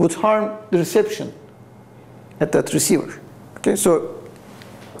here would harm the reception at that receiver. Okay, so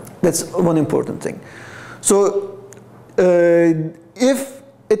that's one important thing. So if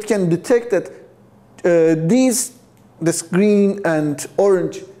it can detect that this green and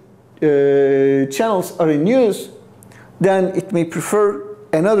orange channels are in use, then it may prefer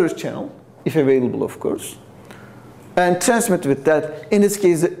another channel, if available, of course, and transmit with that. In this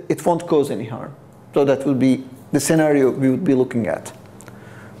case, it won't cause any harm. So that will be the scenario we would be looking at.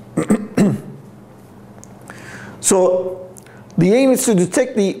 So the aim is to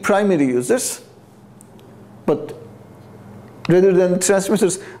detect the primary users, but rather than the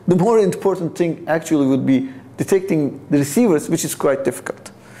transmitters, the more important thing actually would be detecting the receivers, which is quite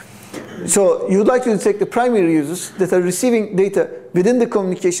difficult. So you would like to detect the primary users that are receiving data within the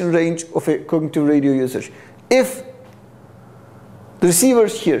communication range of a cognitive radio user. If the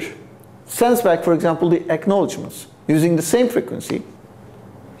receivers here sends back, for example, the acknowledgements using the same frequency,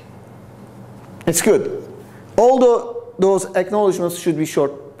 it's good. Although those acknowledgements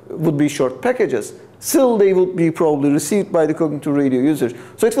would be short packages, still they would be probably received by the cognitive radio user.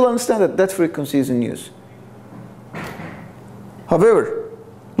 So it will understand that that frequency is in use. However,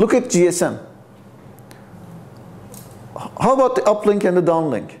 look at GSM. How about the uplink and the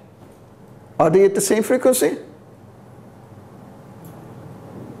downlink? Are they at the same frequency?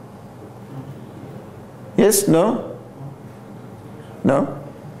 Yes? No? No?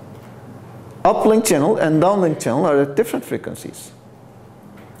 Uplink channel and downlink channel are at different frequencies.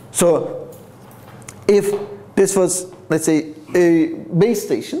 So if this was, let's say, a base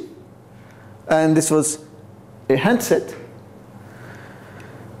station, and this was a handset,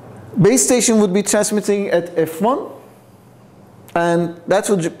 base station would be transmitting at F1, and that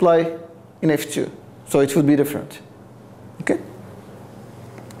would reply in F2. So it would be different. Okay?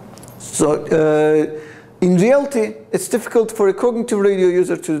 So in reality, it's difficult for a cognitive radio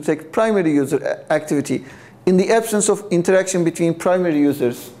user to detect primary user activity in the absence of interaction between primary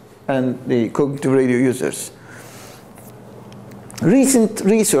users and the cognitive radio users. Recent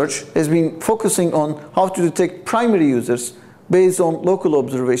research has been focusing on how to detect primary users based on local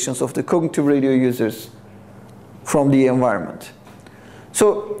observations of the cognitive radio users from the environment.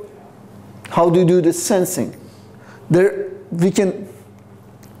 So how do you do this sensing? We can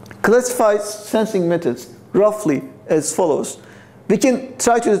classify sensing methods roughly as follows. We can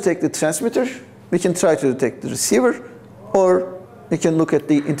try to detect the transmitter, we can try to detect the receiver, or we can look at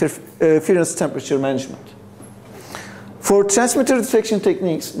the interference temperature management. For transmitter detection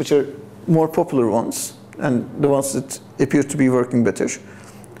techniques, which are more popular ones, and the ones that appear to be working better,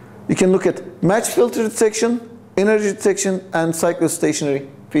 you can look at match filter detection, energy detection, and cyclostationary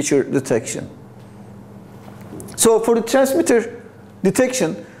feature detection. So for the transmitter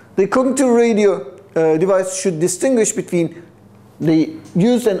detection, the cognitive radio device should distinguish between the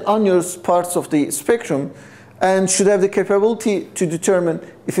used and unused parts of the spectrum and should have the capability to determine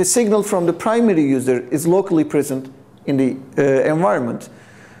if a signal from the primary user is locally present in the environment.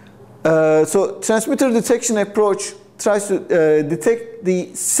 So transmitter detection approach tries to detect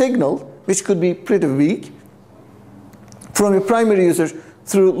the signal, which could be pretty weak, from a primary user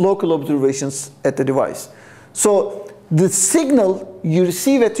through local observations at the device. So the signal you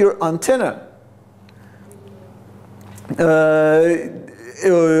receive at your antenna of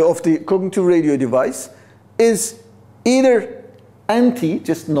the cognitive radio device is either empty,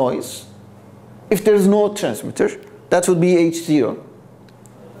 just noise. If there is no transmitter, that would be H0.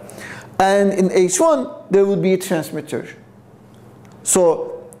 And in H1, there would be a transmitter.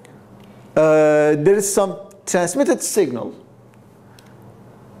 So there is some transmitted signal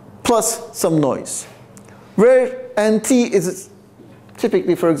plus some noise. Where NT is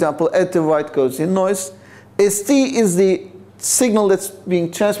typically, for example, additive white Gaussian noise, ST is the signal that's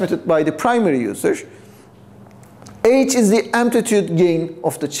being transmitted by the primary user. H is the amplitude gain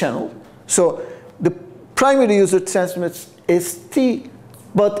of the channel. So the primary user transmits ST,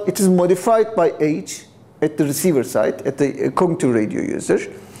 but it is modified by H at the receiver side, at the cognitive radio user.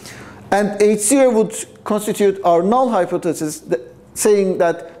 And H0 would constitute our null hypothesis saying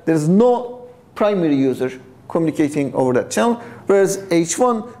that that there is no primary user communicating over that channel, whereas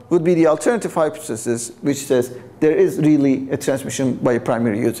H1 would be the alternative hypothesis, which says there is really a transmission by a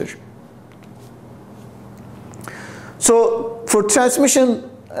primary user. So for transmission,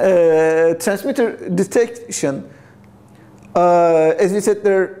 transmitter detection, as we said,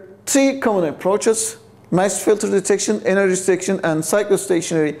 there are three common approaches: matched filter detection, energy detection, and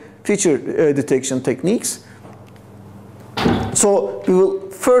cyclostationary feature detection techniques. So we will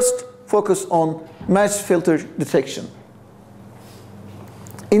first focus on matched filter detection.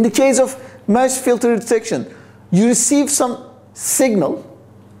 In the case of matched filter detection, you receive some signal.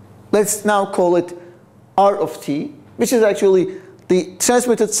 Let's now call it R of t, which is actually the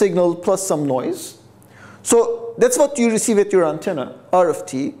transmitted signal plus some noise. So that's what you receive at your antenna, R of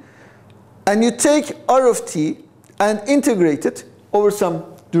t. And you take R of t and integrate it over some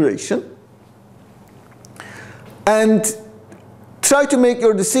duration. And try to make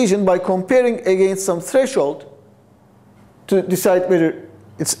your decision by comparing against some threshold to decide whether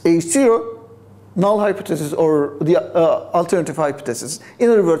it's H0, null hypothesis, or the alternative hypothesis. In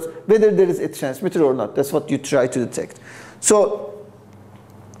other words, whether there is a transmitter or not. That's what you try to detect. So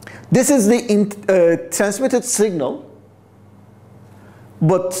this is the transmitted signal,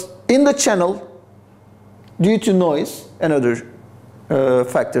 but in the channel, due to noise and other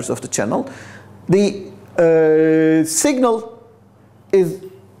factors of the channel, the signal is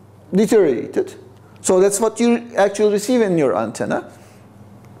deteriorated. So that's what you actually receive in your antenna.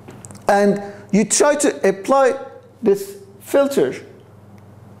 And you try to apply this filter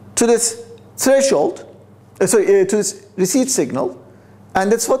to this threshold, to this receipt signal, and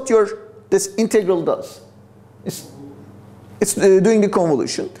that's what this integral does. It's doing the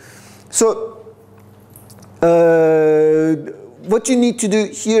convolution. So what you need to do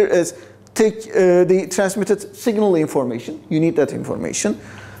here is take the transmitted signal information. You need that information.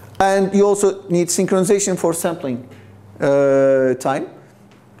 And you also need synchronization for sampling time.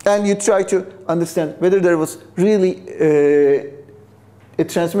 And you try to understand whether there was really a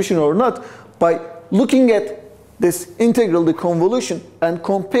transmission or not by looking at this integral, the convolution, and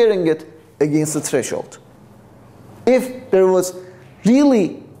comparing it against the threshold. If there was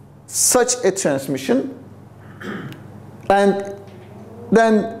really such a transmission, and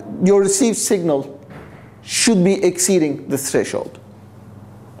then your received signal should be exceeding the threshold.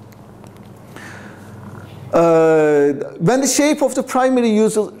 When the shape of the primary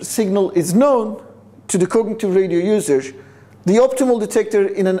user signal is known to the cognitive radio user, the optimal detector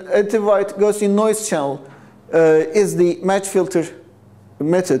in an anti-white Gaussian noise channel is the match filter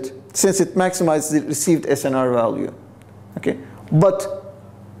method, since it maximizes the received SNR value. Okay? But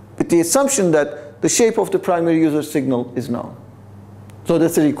with the assumption that the shape of the primary user signal is known. So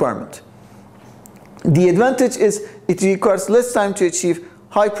that's a requirement. The advantage is it requires less time to achieve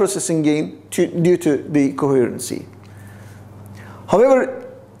high processing gain due to the coherency. However,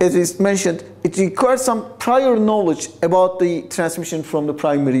 as is mentioned, it requires some prior knowledge about the transmission from the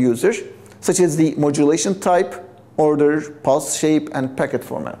primary user, such as the modulation type, order, pulse shape, and packet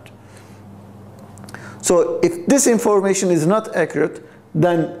format. So if this information is not accurate,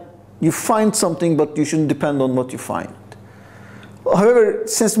 then you find something, but you shouldn't depend on what you find. However,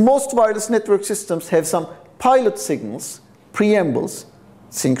 since most wireless network systems have some pilot signals, preambles,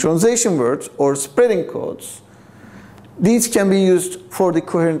 synchronization words, or spreading codes, these can be used for the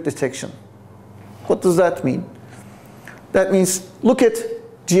coherent detection. What does that mean? That means, look at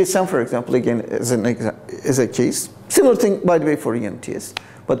GSM, for example, again, as a case. Similar thing, by the way, for EMTS.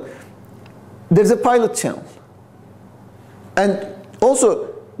 But there's a pilot channel. And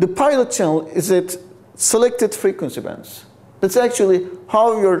also, the pilot channel is at selected frequency bands. That's actually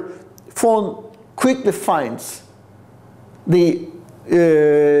how your phone quickly finds the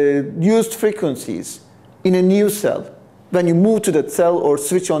used frequencies in a new cell when you move to that cell or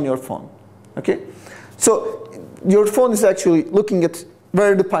switch on your phone. Okay? So your phone is actually looking at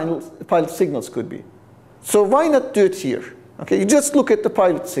where the pilot signals could be. So why not do it here? Okay? You just look at the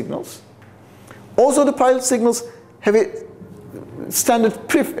pilot signals. Also, the pilot signals have a standard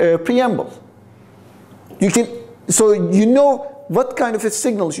preamble. So you know what kind of a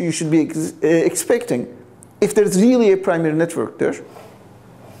signals you should be expecting if there's really a primary network there.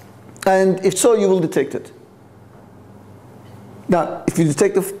 And if so, you will detect it. Now, if you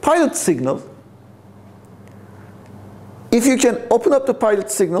detect the pilot signal, if you can open up the pilot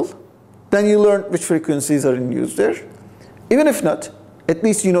signal, then you learn which frequencies are in use there. Even if not, at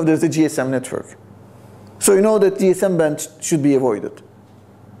least you know there's a GSM network. So you know that GSM band should be avoided.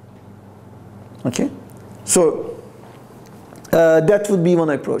 Okay? So that would be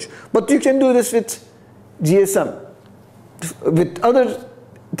one approach. But you can do this with GSM. With other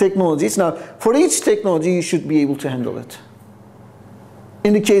technologies. Now, for each technology, you should be able to handle it.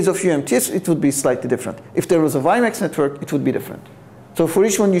 In the case of UMTS, it would be slightly different. If there was a WiMAX network, it would be different. So for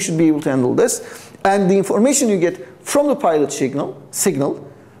each one, you should be able to handle this. And the information you get from the pilot signal,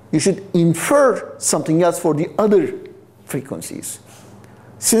 you should infer something else for the other frequencies.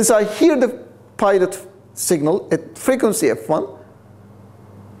 Since I hear the pilot signal at frequency F1,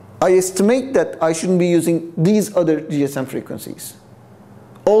 I estimate that I shouldn't be using these other GSM frequencies,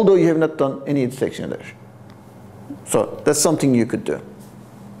 although you have not done any detection there. So that's something you could do.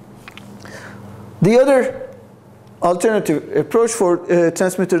 The other alternative approach for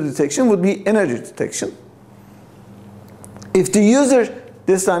transmitter detection would be energy detection. If the user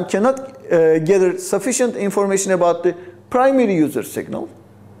this time cannot gather sufficient information about the primary user signal,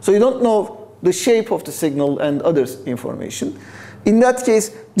 so you don't know the shape of the signal and other information, in that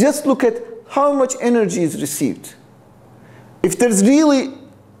case, just look at how much energy is received. If there's really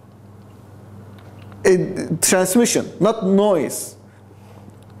a transmission, not noise,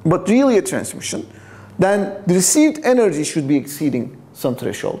 but really a transmission, then the received energy should be exceeding some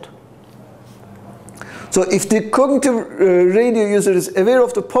threshold. So if the cognitive radio user is aware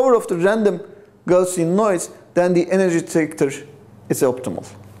of the power of the random Gaussian noise, then the energy detector is optimal.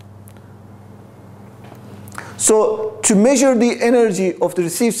 So to measure the energy of the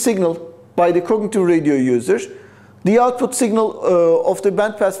received signal by the cognitive radio user, the output signal of the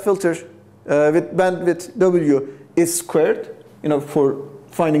bandpass filter with bandwidth W is squared. You know, for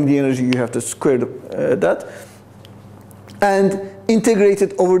finding the energy, you have to square that, and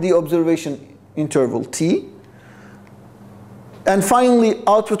integrated over the observation interval T. And finally,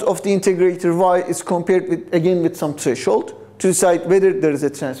 output of the integrator Y is compared with, again, with some threshold to decide whether there is a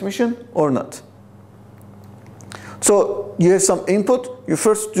transmission or not. So you have some input, you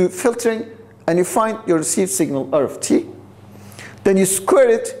first do filtering, and you find your received signal R of T. Then you square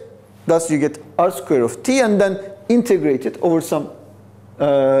it, thus you get R square of T, and then integrate it over some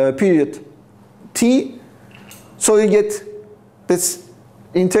period T. So you get this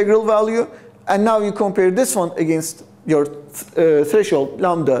integral value, and now you compare this one against your threshold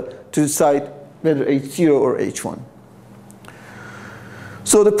lambda to decide whether H0 or H1.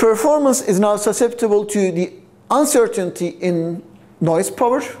 So the performance is now susceptible to the uncertainty in noise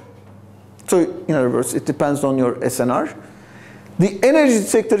power. So in other words, it depends on your SNR. The energy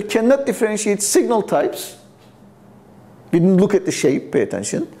detector cannot differentiate signal types. We didn't look at the shape, pay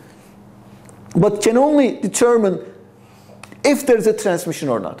attention. But can only determine if there's a transmission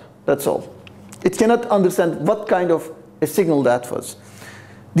or not. That's all. It cannot understand what kind of a signal that was.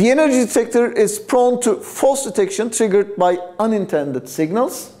 The energy detector is prone to false detection triggered by unintended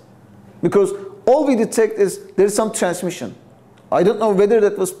signals, because all we detect is there's some transmission. I don't know whether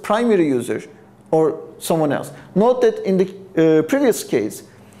that was primary user or someone else. Note that in the previous case,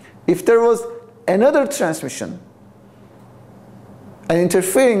 if there was another transmission, an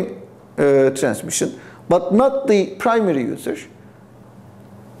interfering transmission, but not the primary user,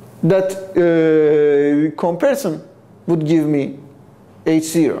 that comparison would give me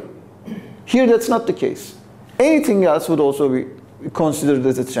H0. Here that's not the case. Anything else would also be considered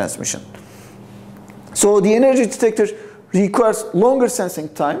as a transmission. So the energy detector requires longer sensing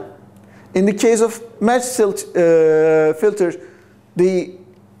time. In the case of matched filter, the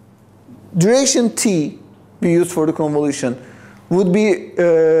duration T we use for the convolution would be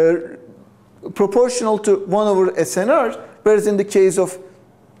proportional to 1 over SNR, whereas in the case of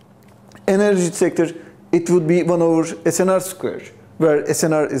energy detector, it would be 1 over SNR squared, where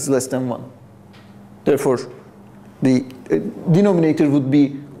SNR is less than 1. Therefore, the denominator would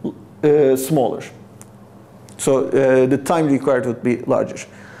be smaller. So the time required would be larger.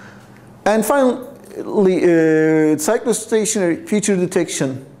 And finally, cyclostationary feature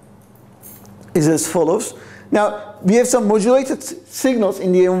detection is as follows. Now, we have some modulated signals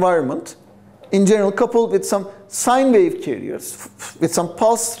in the environment, in general coupled with some sine wave carriers, with some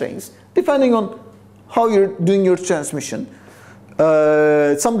pulse strains, depending on how you're doing your transmission.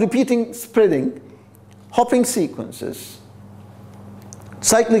 Some repeating spreading, hopping sequences,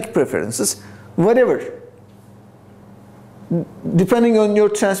 cyclic preferences, whatever, depending on your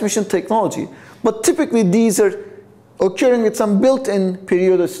transmission technology. But typically these are occurring with some built-in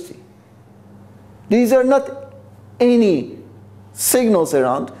periodicity. These are not any signals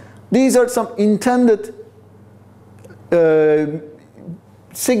around. These are some intended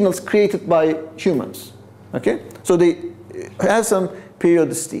signals created by humans. Okay? So they have some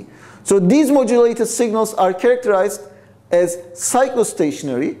periodicity. So these modulated signals are characterized as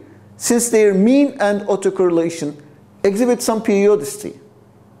cyclostationary since their mean and autocorrelation exhibit some periodicity.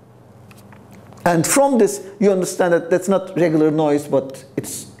 And from this, you understand that that's not regular noise, but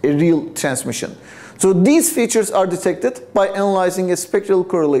it's a real transmission. So these features are detected by analyzing a spectral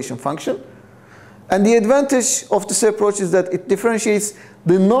correlation function. And the advantage of this approach is that it differentiates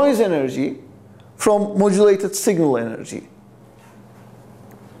the noise energy from modulated signal energy.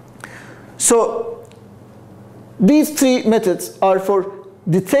 So these three methods are for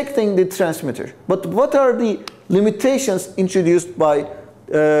detecting the transmitter. But what are the limitations introduced by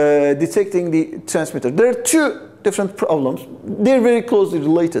detecting the transmitter? There are two different problems. They're very closely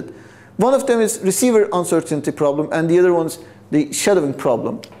related. One of them is receiver uncertainty problem, and the other one is the shadowing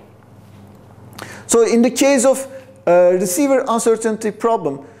problem. So in the case of receiver uncertainty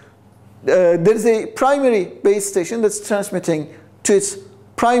problem, there is a primary base station that's transmitting to its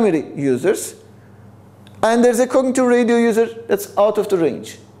primary users, and there's a cognitive radio user that's out of the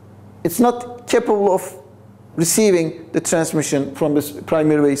range. It's not capable of receiving the transmission from this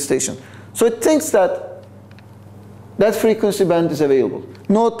primary base station. So it thinks that that frequency band is available.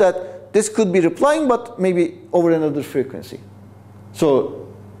 Note that this could be replying, but maybe over another frequency. So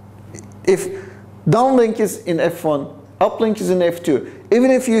if downlink is in F1, uplink is in F2,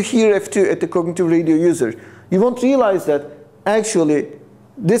 even if you hear F2 at the cognitive radio user, you won't realize that actually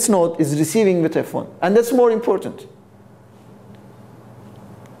this node is receiving with F1. And that's more important.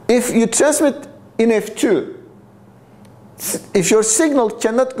 If you transmit in F2, if your signal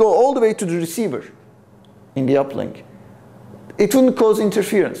cannot go all the way to the receiver in the uplink, it wouldn't cause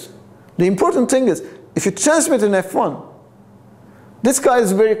interference. The important thing is, if you transmit in F1, this guy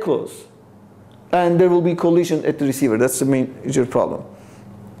is very close, and there will be collision at the receiver. That's the major problem.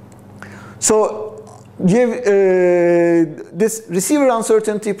 So you have this receiver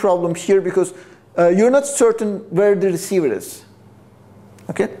uncertainty problem here because you're not certain where the receiver is.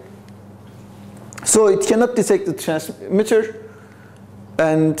 Okay? So it cannot detect the transmitter,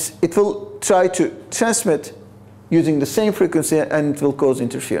 and it will try to transmit using the same frequency, and it will cause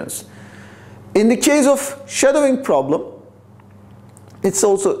interference. In the case of shadowing problem, it's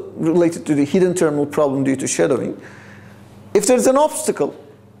also related to the hidden terminal problem due to shadowing. If there's an obstacle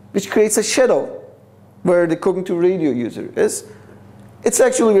which creates a shadow where the cognitive radio user is, it's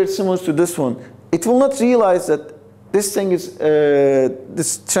actually very similar to this one. It will not realize that this thing is,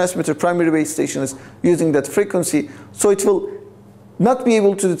 this transmitter primary base station is using that frequency, so it will not be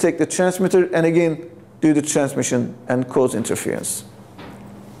able to detect the transmitter and again do the transmission and cause interference.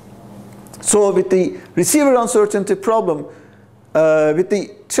 So with the receiver uncertainty problem, with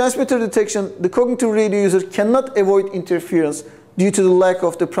the transmitter detection, the cognitive radio user cannot avoid interference due to the lack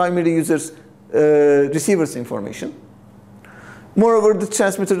of the primary user's receiver's information. Moreover, the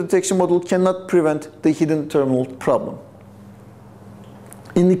transmitter detection model cannot prevent the hidden terminal problem.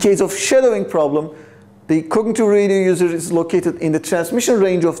 In the case of shadowing problem, the cognitive radio user is located in the transmission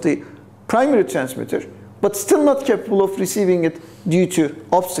range of the primary transmitter, but still not capable of receiving it due to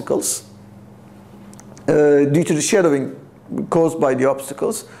obstacles, due to the shadowing caused by the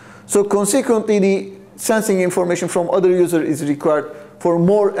obstacles. So consequently, the sensing information from other user is required for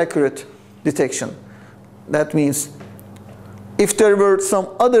more accurate detection. That means if there were some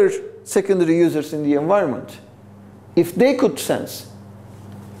other secondary users in the environment, if they could sense,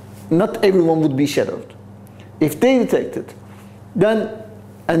 not everyone would be shadowed. If they detected, then,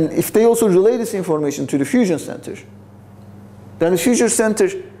 and if they also relay this information to the fusion center, then the fusion center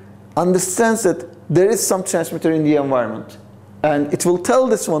understands that there is some transmitter in the environment, and it will tell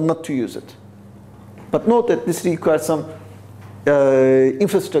this one not to use it. But note that this requires some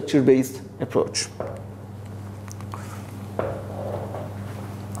infrastructure-based approach.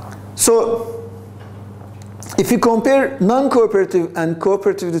 So if you compare non-cooperative and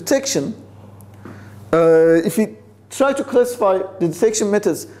cooperative detection, if you try to classify the detection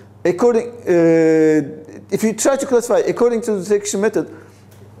methods according, if you try to classify according to the detection method,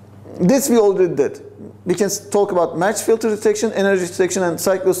 this we already did. We can talk about match filter detection, energy detection, and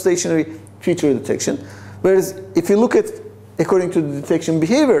cyclostationary feature detection. Whereas if you look at according to the detection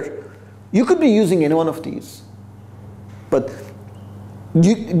behavior, you could be using any one of these. But do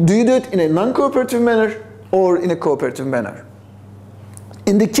you do it in a non-cooperative manner or in a cooperative manner?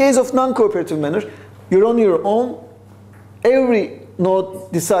 In the case of non-cooperative manner, you're on your own. Every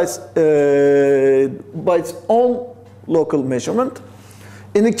node decides by its own local measurement.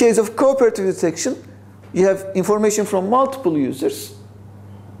 In the case of cooperative detection, you have information from multiple users,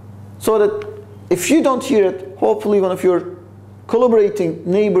 so that if you don't hear it, hopefully one of your collaborating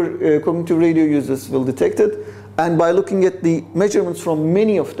neighbor cognitive radio users will detect it. And by looking at the measurements from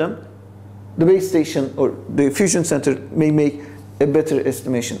many of them, the base station or the fusion center may make a better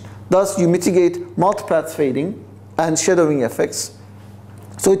estimation. Thus, you mitigate multipath fading and shadowing effects.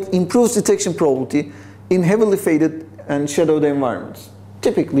 So it improves detection probability in heavily faded and shadowed environments.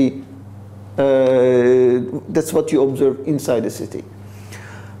 Typically, that's what you observe inside a city.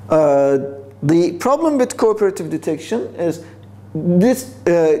 The problem with cooperative detection is this.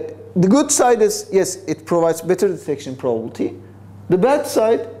 The good side is, yes, it provides better detection probability. The bad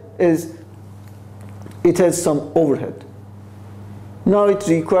side is it has some overhead. Now it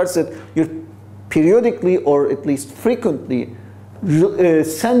requires that you're periodically or at least frequently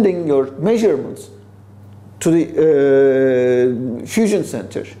sending your measurements to the fusion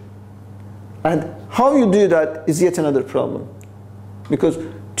center. And how you do that is yet another problem. Because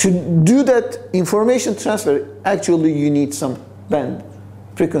to do that information transfer, actually you need some band,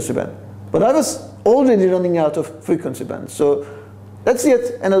 frequency band. But I was already running out of frequency band. So that's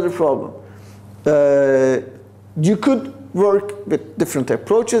yet another problem. You could work with different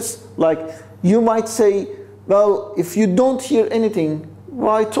approaches. Like you might say, well, if you don't hear anything,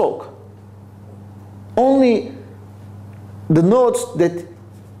 why talk? Only the nodes that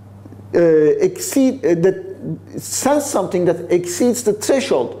that sense something that exceeds the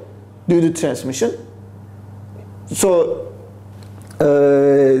threshold do the transmission. So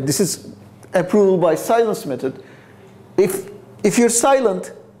this is approval by silence method. If you're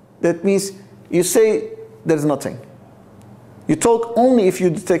silent, that means you say there's nothing. You talk only if you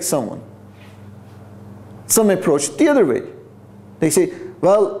detect someone. Some approach the other way. They say,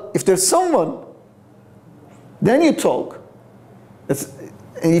 well, if there's someone, then you talk.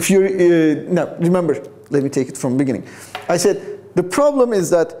 If you're, now remember, let me take it from the beginning. I said the problem is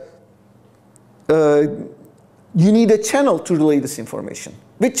that you need a channel to relay this information.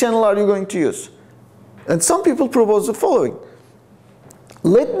 Which channel are you going to use? And some people propose the following.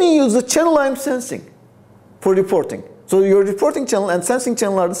 Let me use the channel I'm sensing for reporting. So your reporting channel and sensing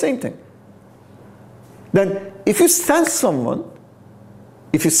channel are the same thing. Then if you sense someone,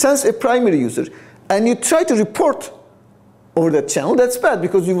 if you sense a primary user, and you try to report over that channel, that's bad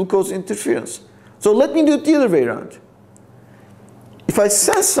because you will cause interference. So let me do it the other way around. If I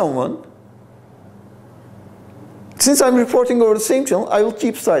sense someone, since I'm reporting over the same channel, I will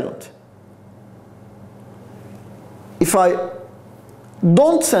keep silent. If I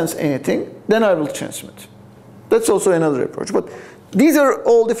don't sense anything, then I will transmit. That's also another approach. But these are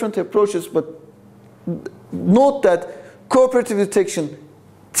all different approaches, but note that cooperative detection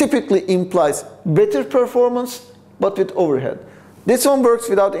typically implies better performance, but with overhead. This one works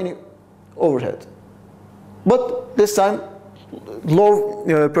without any overhead. But this time,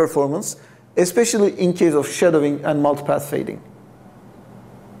 low performance, especially in case of shadowing and multipath fading.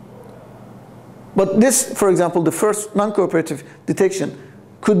 But this, for example, the first non-cooperative detection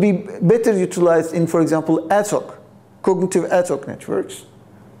could be better utilized in, for example, ad hoc, cognitive ad hoc networks.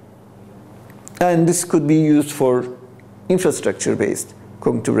 And this could be used for infrastructure-based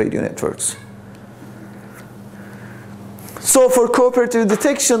cognitive radio networks. So for cooperative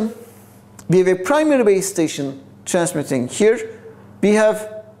detection, we have a primary base station transmitting here. We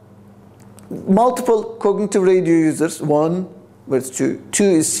have multiple cognitive radio users, 1 versus 2, 2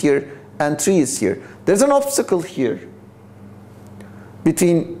 is here, and 3 is here. There's an obstacle here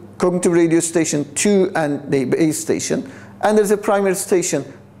between cognitive radio station 2 and the base station, and there's a primary station,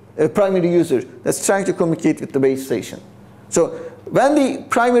 a primary user that's trying to communicate with the base station. So when the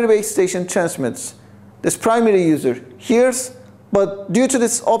primary base station transmits, this primary user hears, but due to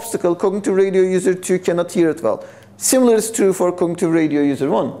this obstacle, cognitive radio user 2 cannot hear it well. Similar is true for cognitive radio user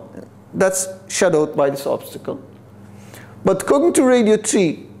 1. That's shadowed by this obstacle. But cognitive radio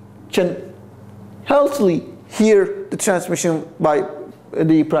 3 can healthily hear the transmission by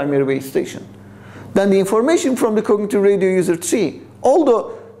the primary base station. Then the information from the cognitive radio user 3,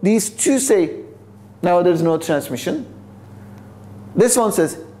 although these two say, now there's no transmission, this one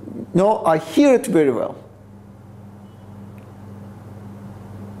says, no, I hear it very well.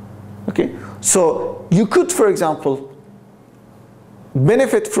 Okay, so you could, for example,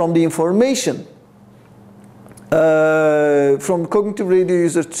 benefit from the information from cognitive radio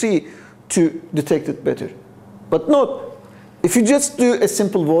user 3 to detect it better. But note, if you just do a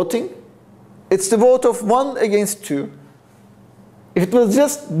simple voting, it's the vote of 1 against 2. If it was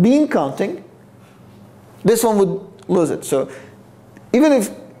just bean counting, this one would lose it. So even if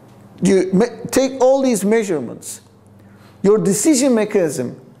you take all these measurements, your decision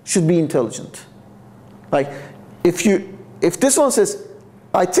mechanism should be intelligent. Like if this one says,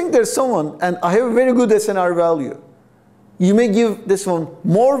 I think there's someone and I have a very good SNR value, you may give this one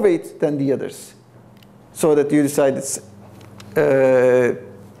more weight than the others so that you decide it's, there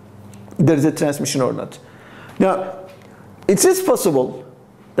is a transmission or not. Now, it is possible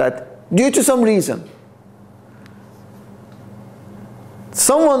that due to some reason,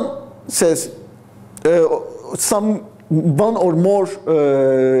 someone says one or more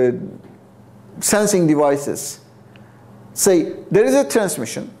sensing devices say there is a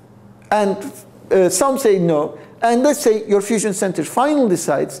transmission, and some say no, and let's say your fusion center finally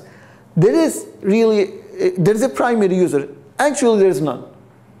decides there is a primary user. Actually, there is none.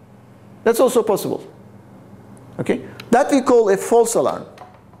 That's also possible. Okay, that we call a false alarm.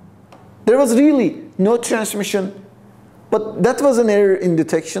 There was really no transmission, but that was an error in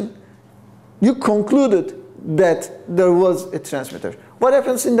detection. You concluded that there was a transmitter. What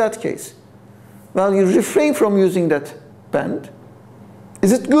happens in that case? Well, you refrain from using that band.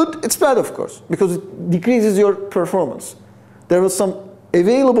 Is it good? It's bad, of course, because it decreases your performance. There was some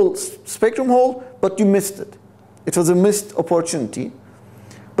available spectrum hole, but you missed it. It was a missed opportunity.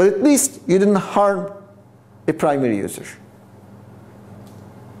 But at least you didn't harm a primary user.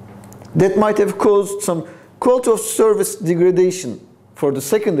 That might have caused some quality of service degradation for the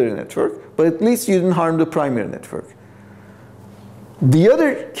secondary network, but at least you didn't harm the primary network. The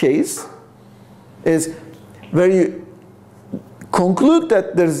other case is where you conclude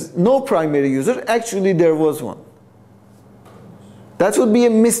that there's no primary user, actually there was one. That would be a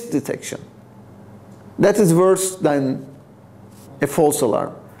misdetection. That is worse than a false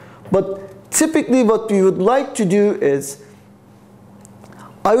alarm. But typically what we would like to do is,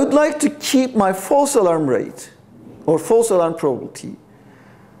 I would like to keep my false alarm rate or false alarm probability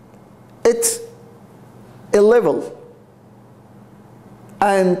at a level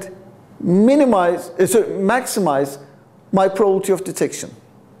and maximize my probability of detection.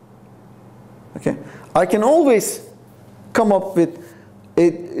 Okay? I can always come up with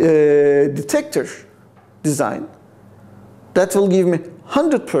a detector design that will give me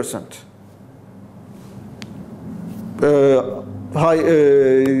 100%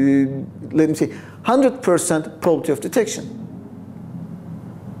 let me say 100% probability of detection.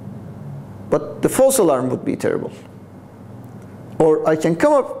 But the false alarm would be terrible. Or I can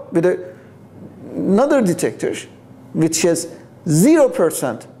come up with another detector which has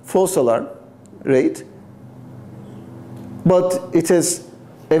 0% false alarm rate, but it has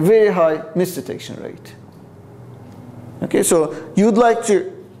a very high misdetection rate. Okay, so you'd like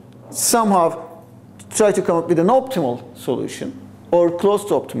to somehow try to come up with an optimal solution or close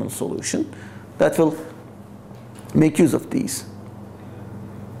to optimal solution that will make use of these.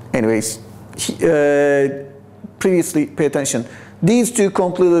 Anyways, previously, pay attention. These two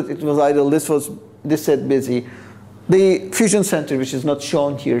concluded it was idle, this said busy. The fusion center, which is not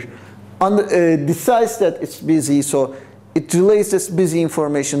shown here, decides that it's busy, so it relays this busy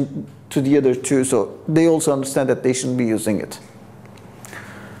information to the other two, so they also understand that they shouldn't be using it.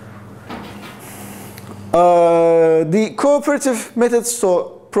 The cooperative methods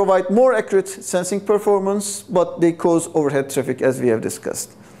provide more accurate sensing performance, but they cause overhead traffic, as we have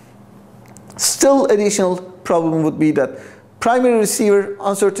discussed. Still, additional problem would be that primary receiver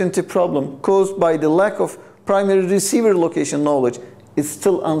uncertainty problem caused by the lack of primary receiver location knowledge is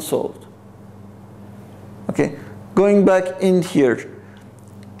still unsolved. Okay, going back in here,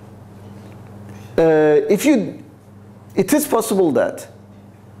 it is possible that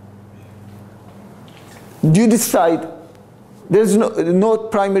you decide there's no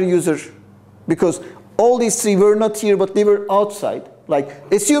primary user because all these three were not here, but they were outside.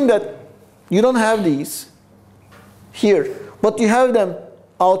 Like, assume that you don't have these here, but you have them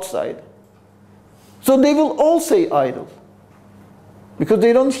outside. So they will all say idle because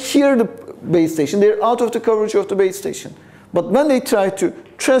they don't hear the base station. They're out of the coverage of the base station. But when they try to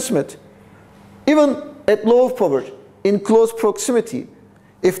transmit, even at low power, in close proximity,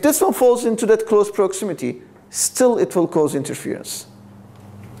 if this one falls into that close proximity, still it will cause interference.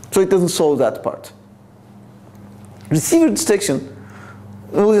 So it doesn't solve that part. Receiver detection,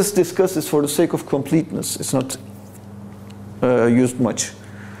 we'll just discuss this for the sake of completeness. It's not used much.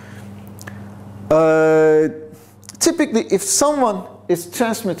 Typically, if someone is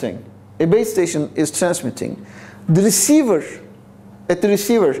transmitting, a base station is transmitting, the receiver,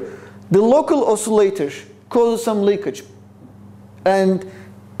 the local oscillator causes some leakage. And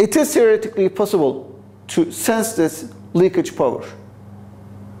it is theoretically possible to sense this leakage power.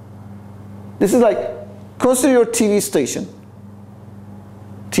 This is like, consider your TV station,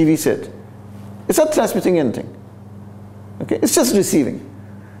 TV set. It's not transmitting anything. Okay? It's just receiving.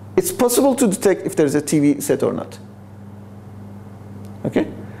 It's possible to detect if there's a TV set or not. Okay?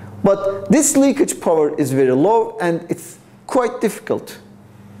 But this leakage power is very low and it's quite difficult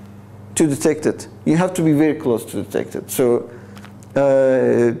to detect it. You have to be very close to detect it. So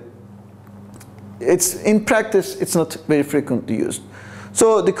in practice, it's not very frequently used.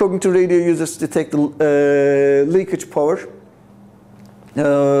 So the cognitive radio users detect the leakage power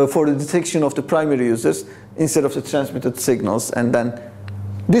for the detection of the primary users instead of the transmitted signals, and then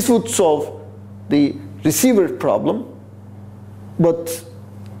this would solve the receiver problem, but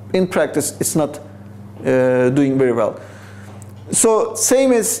in practice it's not doing very well. So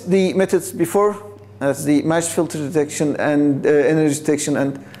same as the methods before, as the matched filter detection and energy detection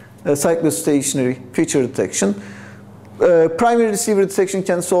and cyclostationary feature detection. Primary receiver detection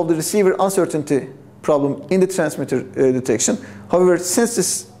can solve the receiver uncertainty problem in the transmitter detection. However, since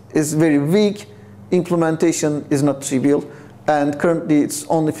this is very weak, implementation is not trivial, and currently it's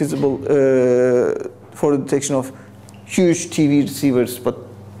only feasible for the detection of huge TV receivers, but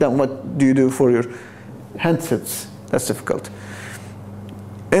then what do you do for your handsets? That's difficult.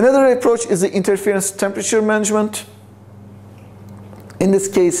 Another approach is the interference temperature management. In this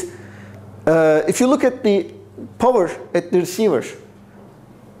case, if you look at the power at the receiver,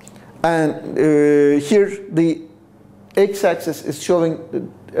 and here the x-axis is showing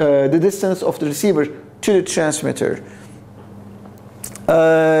the distance of the receiver to the transmitter.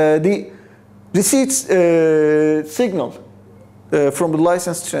 The received signal from the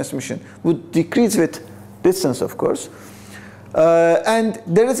licensed transmission would decrease with distance, of course. And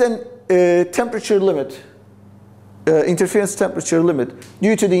there is a temperature limit, interference temperature limit,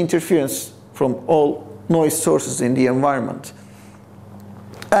 due to the interference from all noise sources in the environment.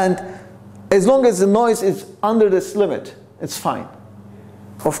 And as long as the noise is under this limit, it's fine.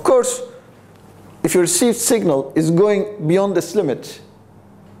 Of course, if your received signal is going beyond this limit,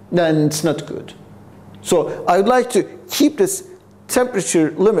 then it's not good. So I would like to keep this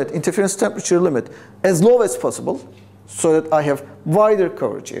temperature limit, interference temperature limit, as low as possible, so that I have wider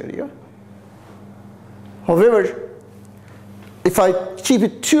coverage area. However, if I keep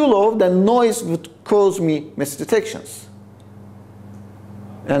it too low, then noise would cause me misdetections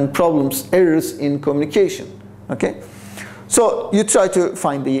and problems, errors in communication. Okay, so you try to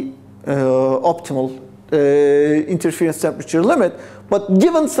find the optimal interference temperature limit, but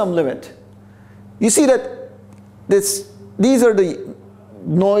given some limit, you see that these are the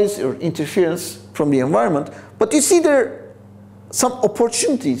noise or interference from the environment, but you see there are some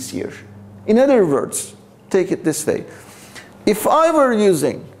opportunities here. In other words, take it this way. If I were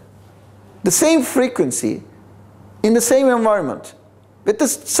using the same frequency in the same environment with the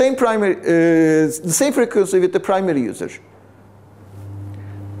same frequency with the primary user,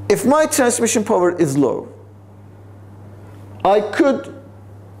 if my transmission power is low, I could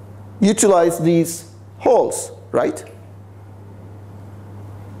utilize these holes, right?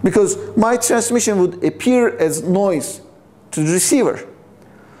 Because my transmission would appear as noise to the receiver.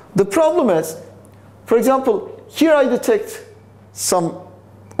 The problem is, for example, here I detect some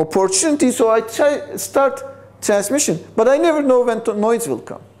opportunity, so I start transmission, but I never know when the noise will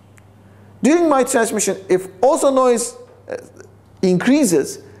come. During my transmission, if also noise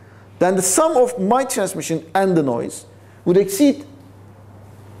increases, then the sum of my transmission and the noise would exceed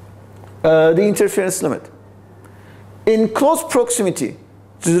the interference limit. In close proximity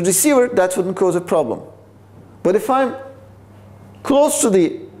to the receiver, that wouldn't cause a problem. But if I'm close to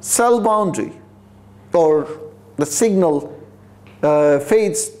the cell boundary, or the signal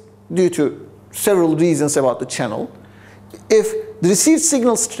fades due to several reasons about the channel, if the received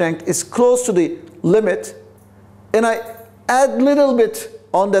signal strength is close to the limit, and I add little bit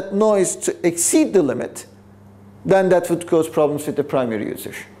on that noise to exceed the limit, then that would cause problems with the primary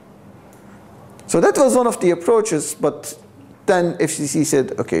user. So that was one of the approaches, but then FCC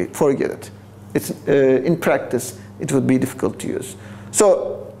said, okay, forget it. It's, in practice, it would be difficult to use.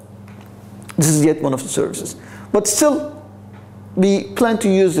 So this is yet one of the services. But still, we plan to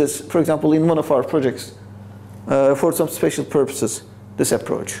use this, for example, in one of our projects for some special purposes, this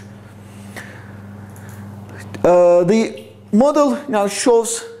approach. The model now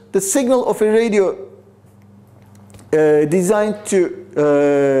shows the signal of a radio designed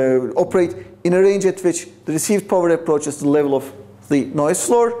to operate in a range at which the received power approaches the level of the noise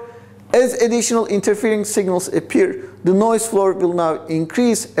floor. As additional interfering signals appear, the noise floor will now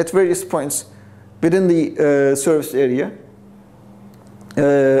increase at various points within the service area,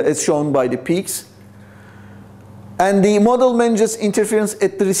 as shown by the peaks. And the model manages interference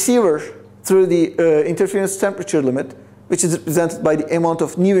at the receiver through the interference temperature limit, which is represented by the amount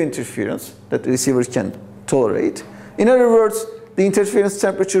of new interference that the receiver can tolerate. In other words, the interference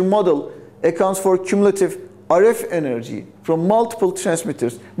temperature model accounts for cumulative RF energy from multiple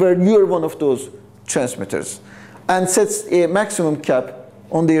transmitters, where you are one of those transmitters, and sets a maximum cap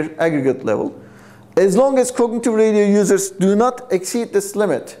on their aggregate level. As long as cognitive radio users do not exceed this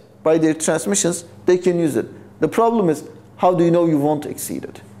limit by their transmissions, they can use it. The problem is, how do you know you won't exceed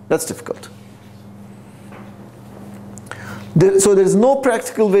it? That's difficult. So there's no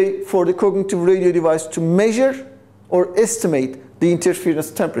practical way for the cognitive radio device to measure or estimate the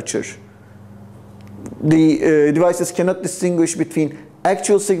interference temperature. The devices cannot distinguish between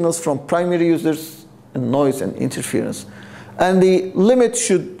actual signals from primary users and noise and interference. And the limit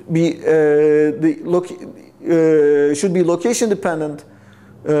should be location dependent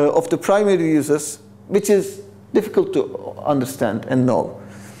of the primary users, which is difficult to understand and know.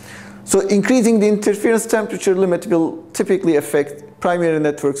 So increasing the interference temperature limit will typically affect primary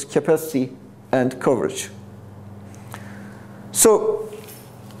network's capacity and coverage. So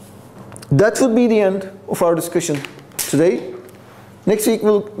that would be the end of our discussion today. Next week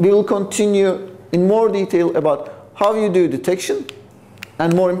we will continue in more detail about how you do detection,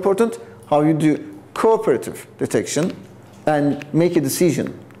 and more important, how you do cooperative detection and make a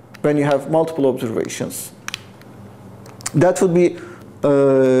decision when you have multiple observations. That would be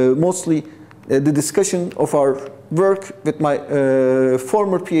mostly the discussion of our work with my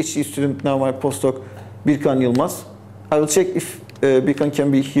former PhD student, now my postdoc, Birkan Yılmaz. I will check if Birkan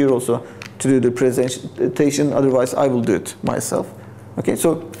can be here also to do the presentation, otherwise I will do it myself. Okay,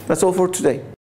 so that's all for today.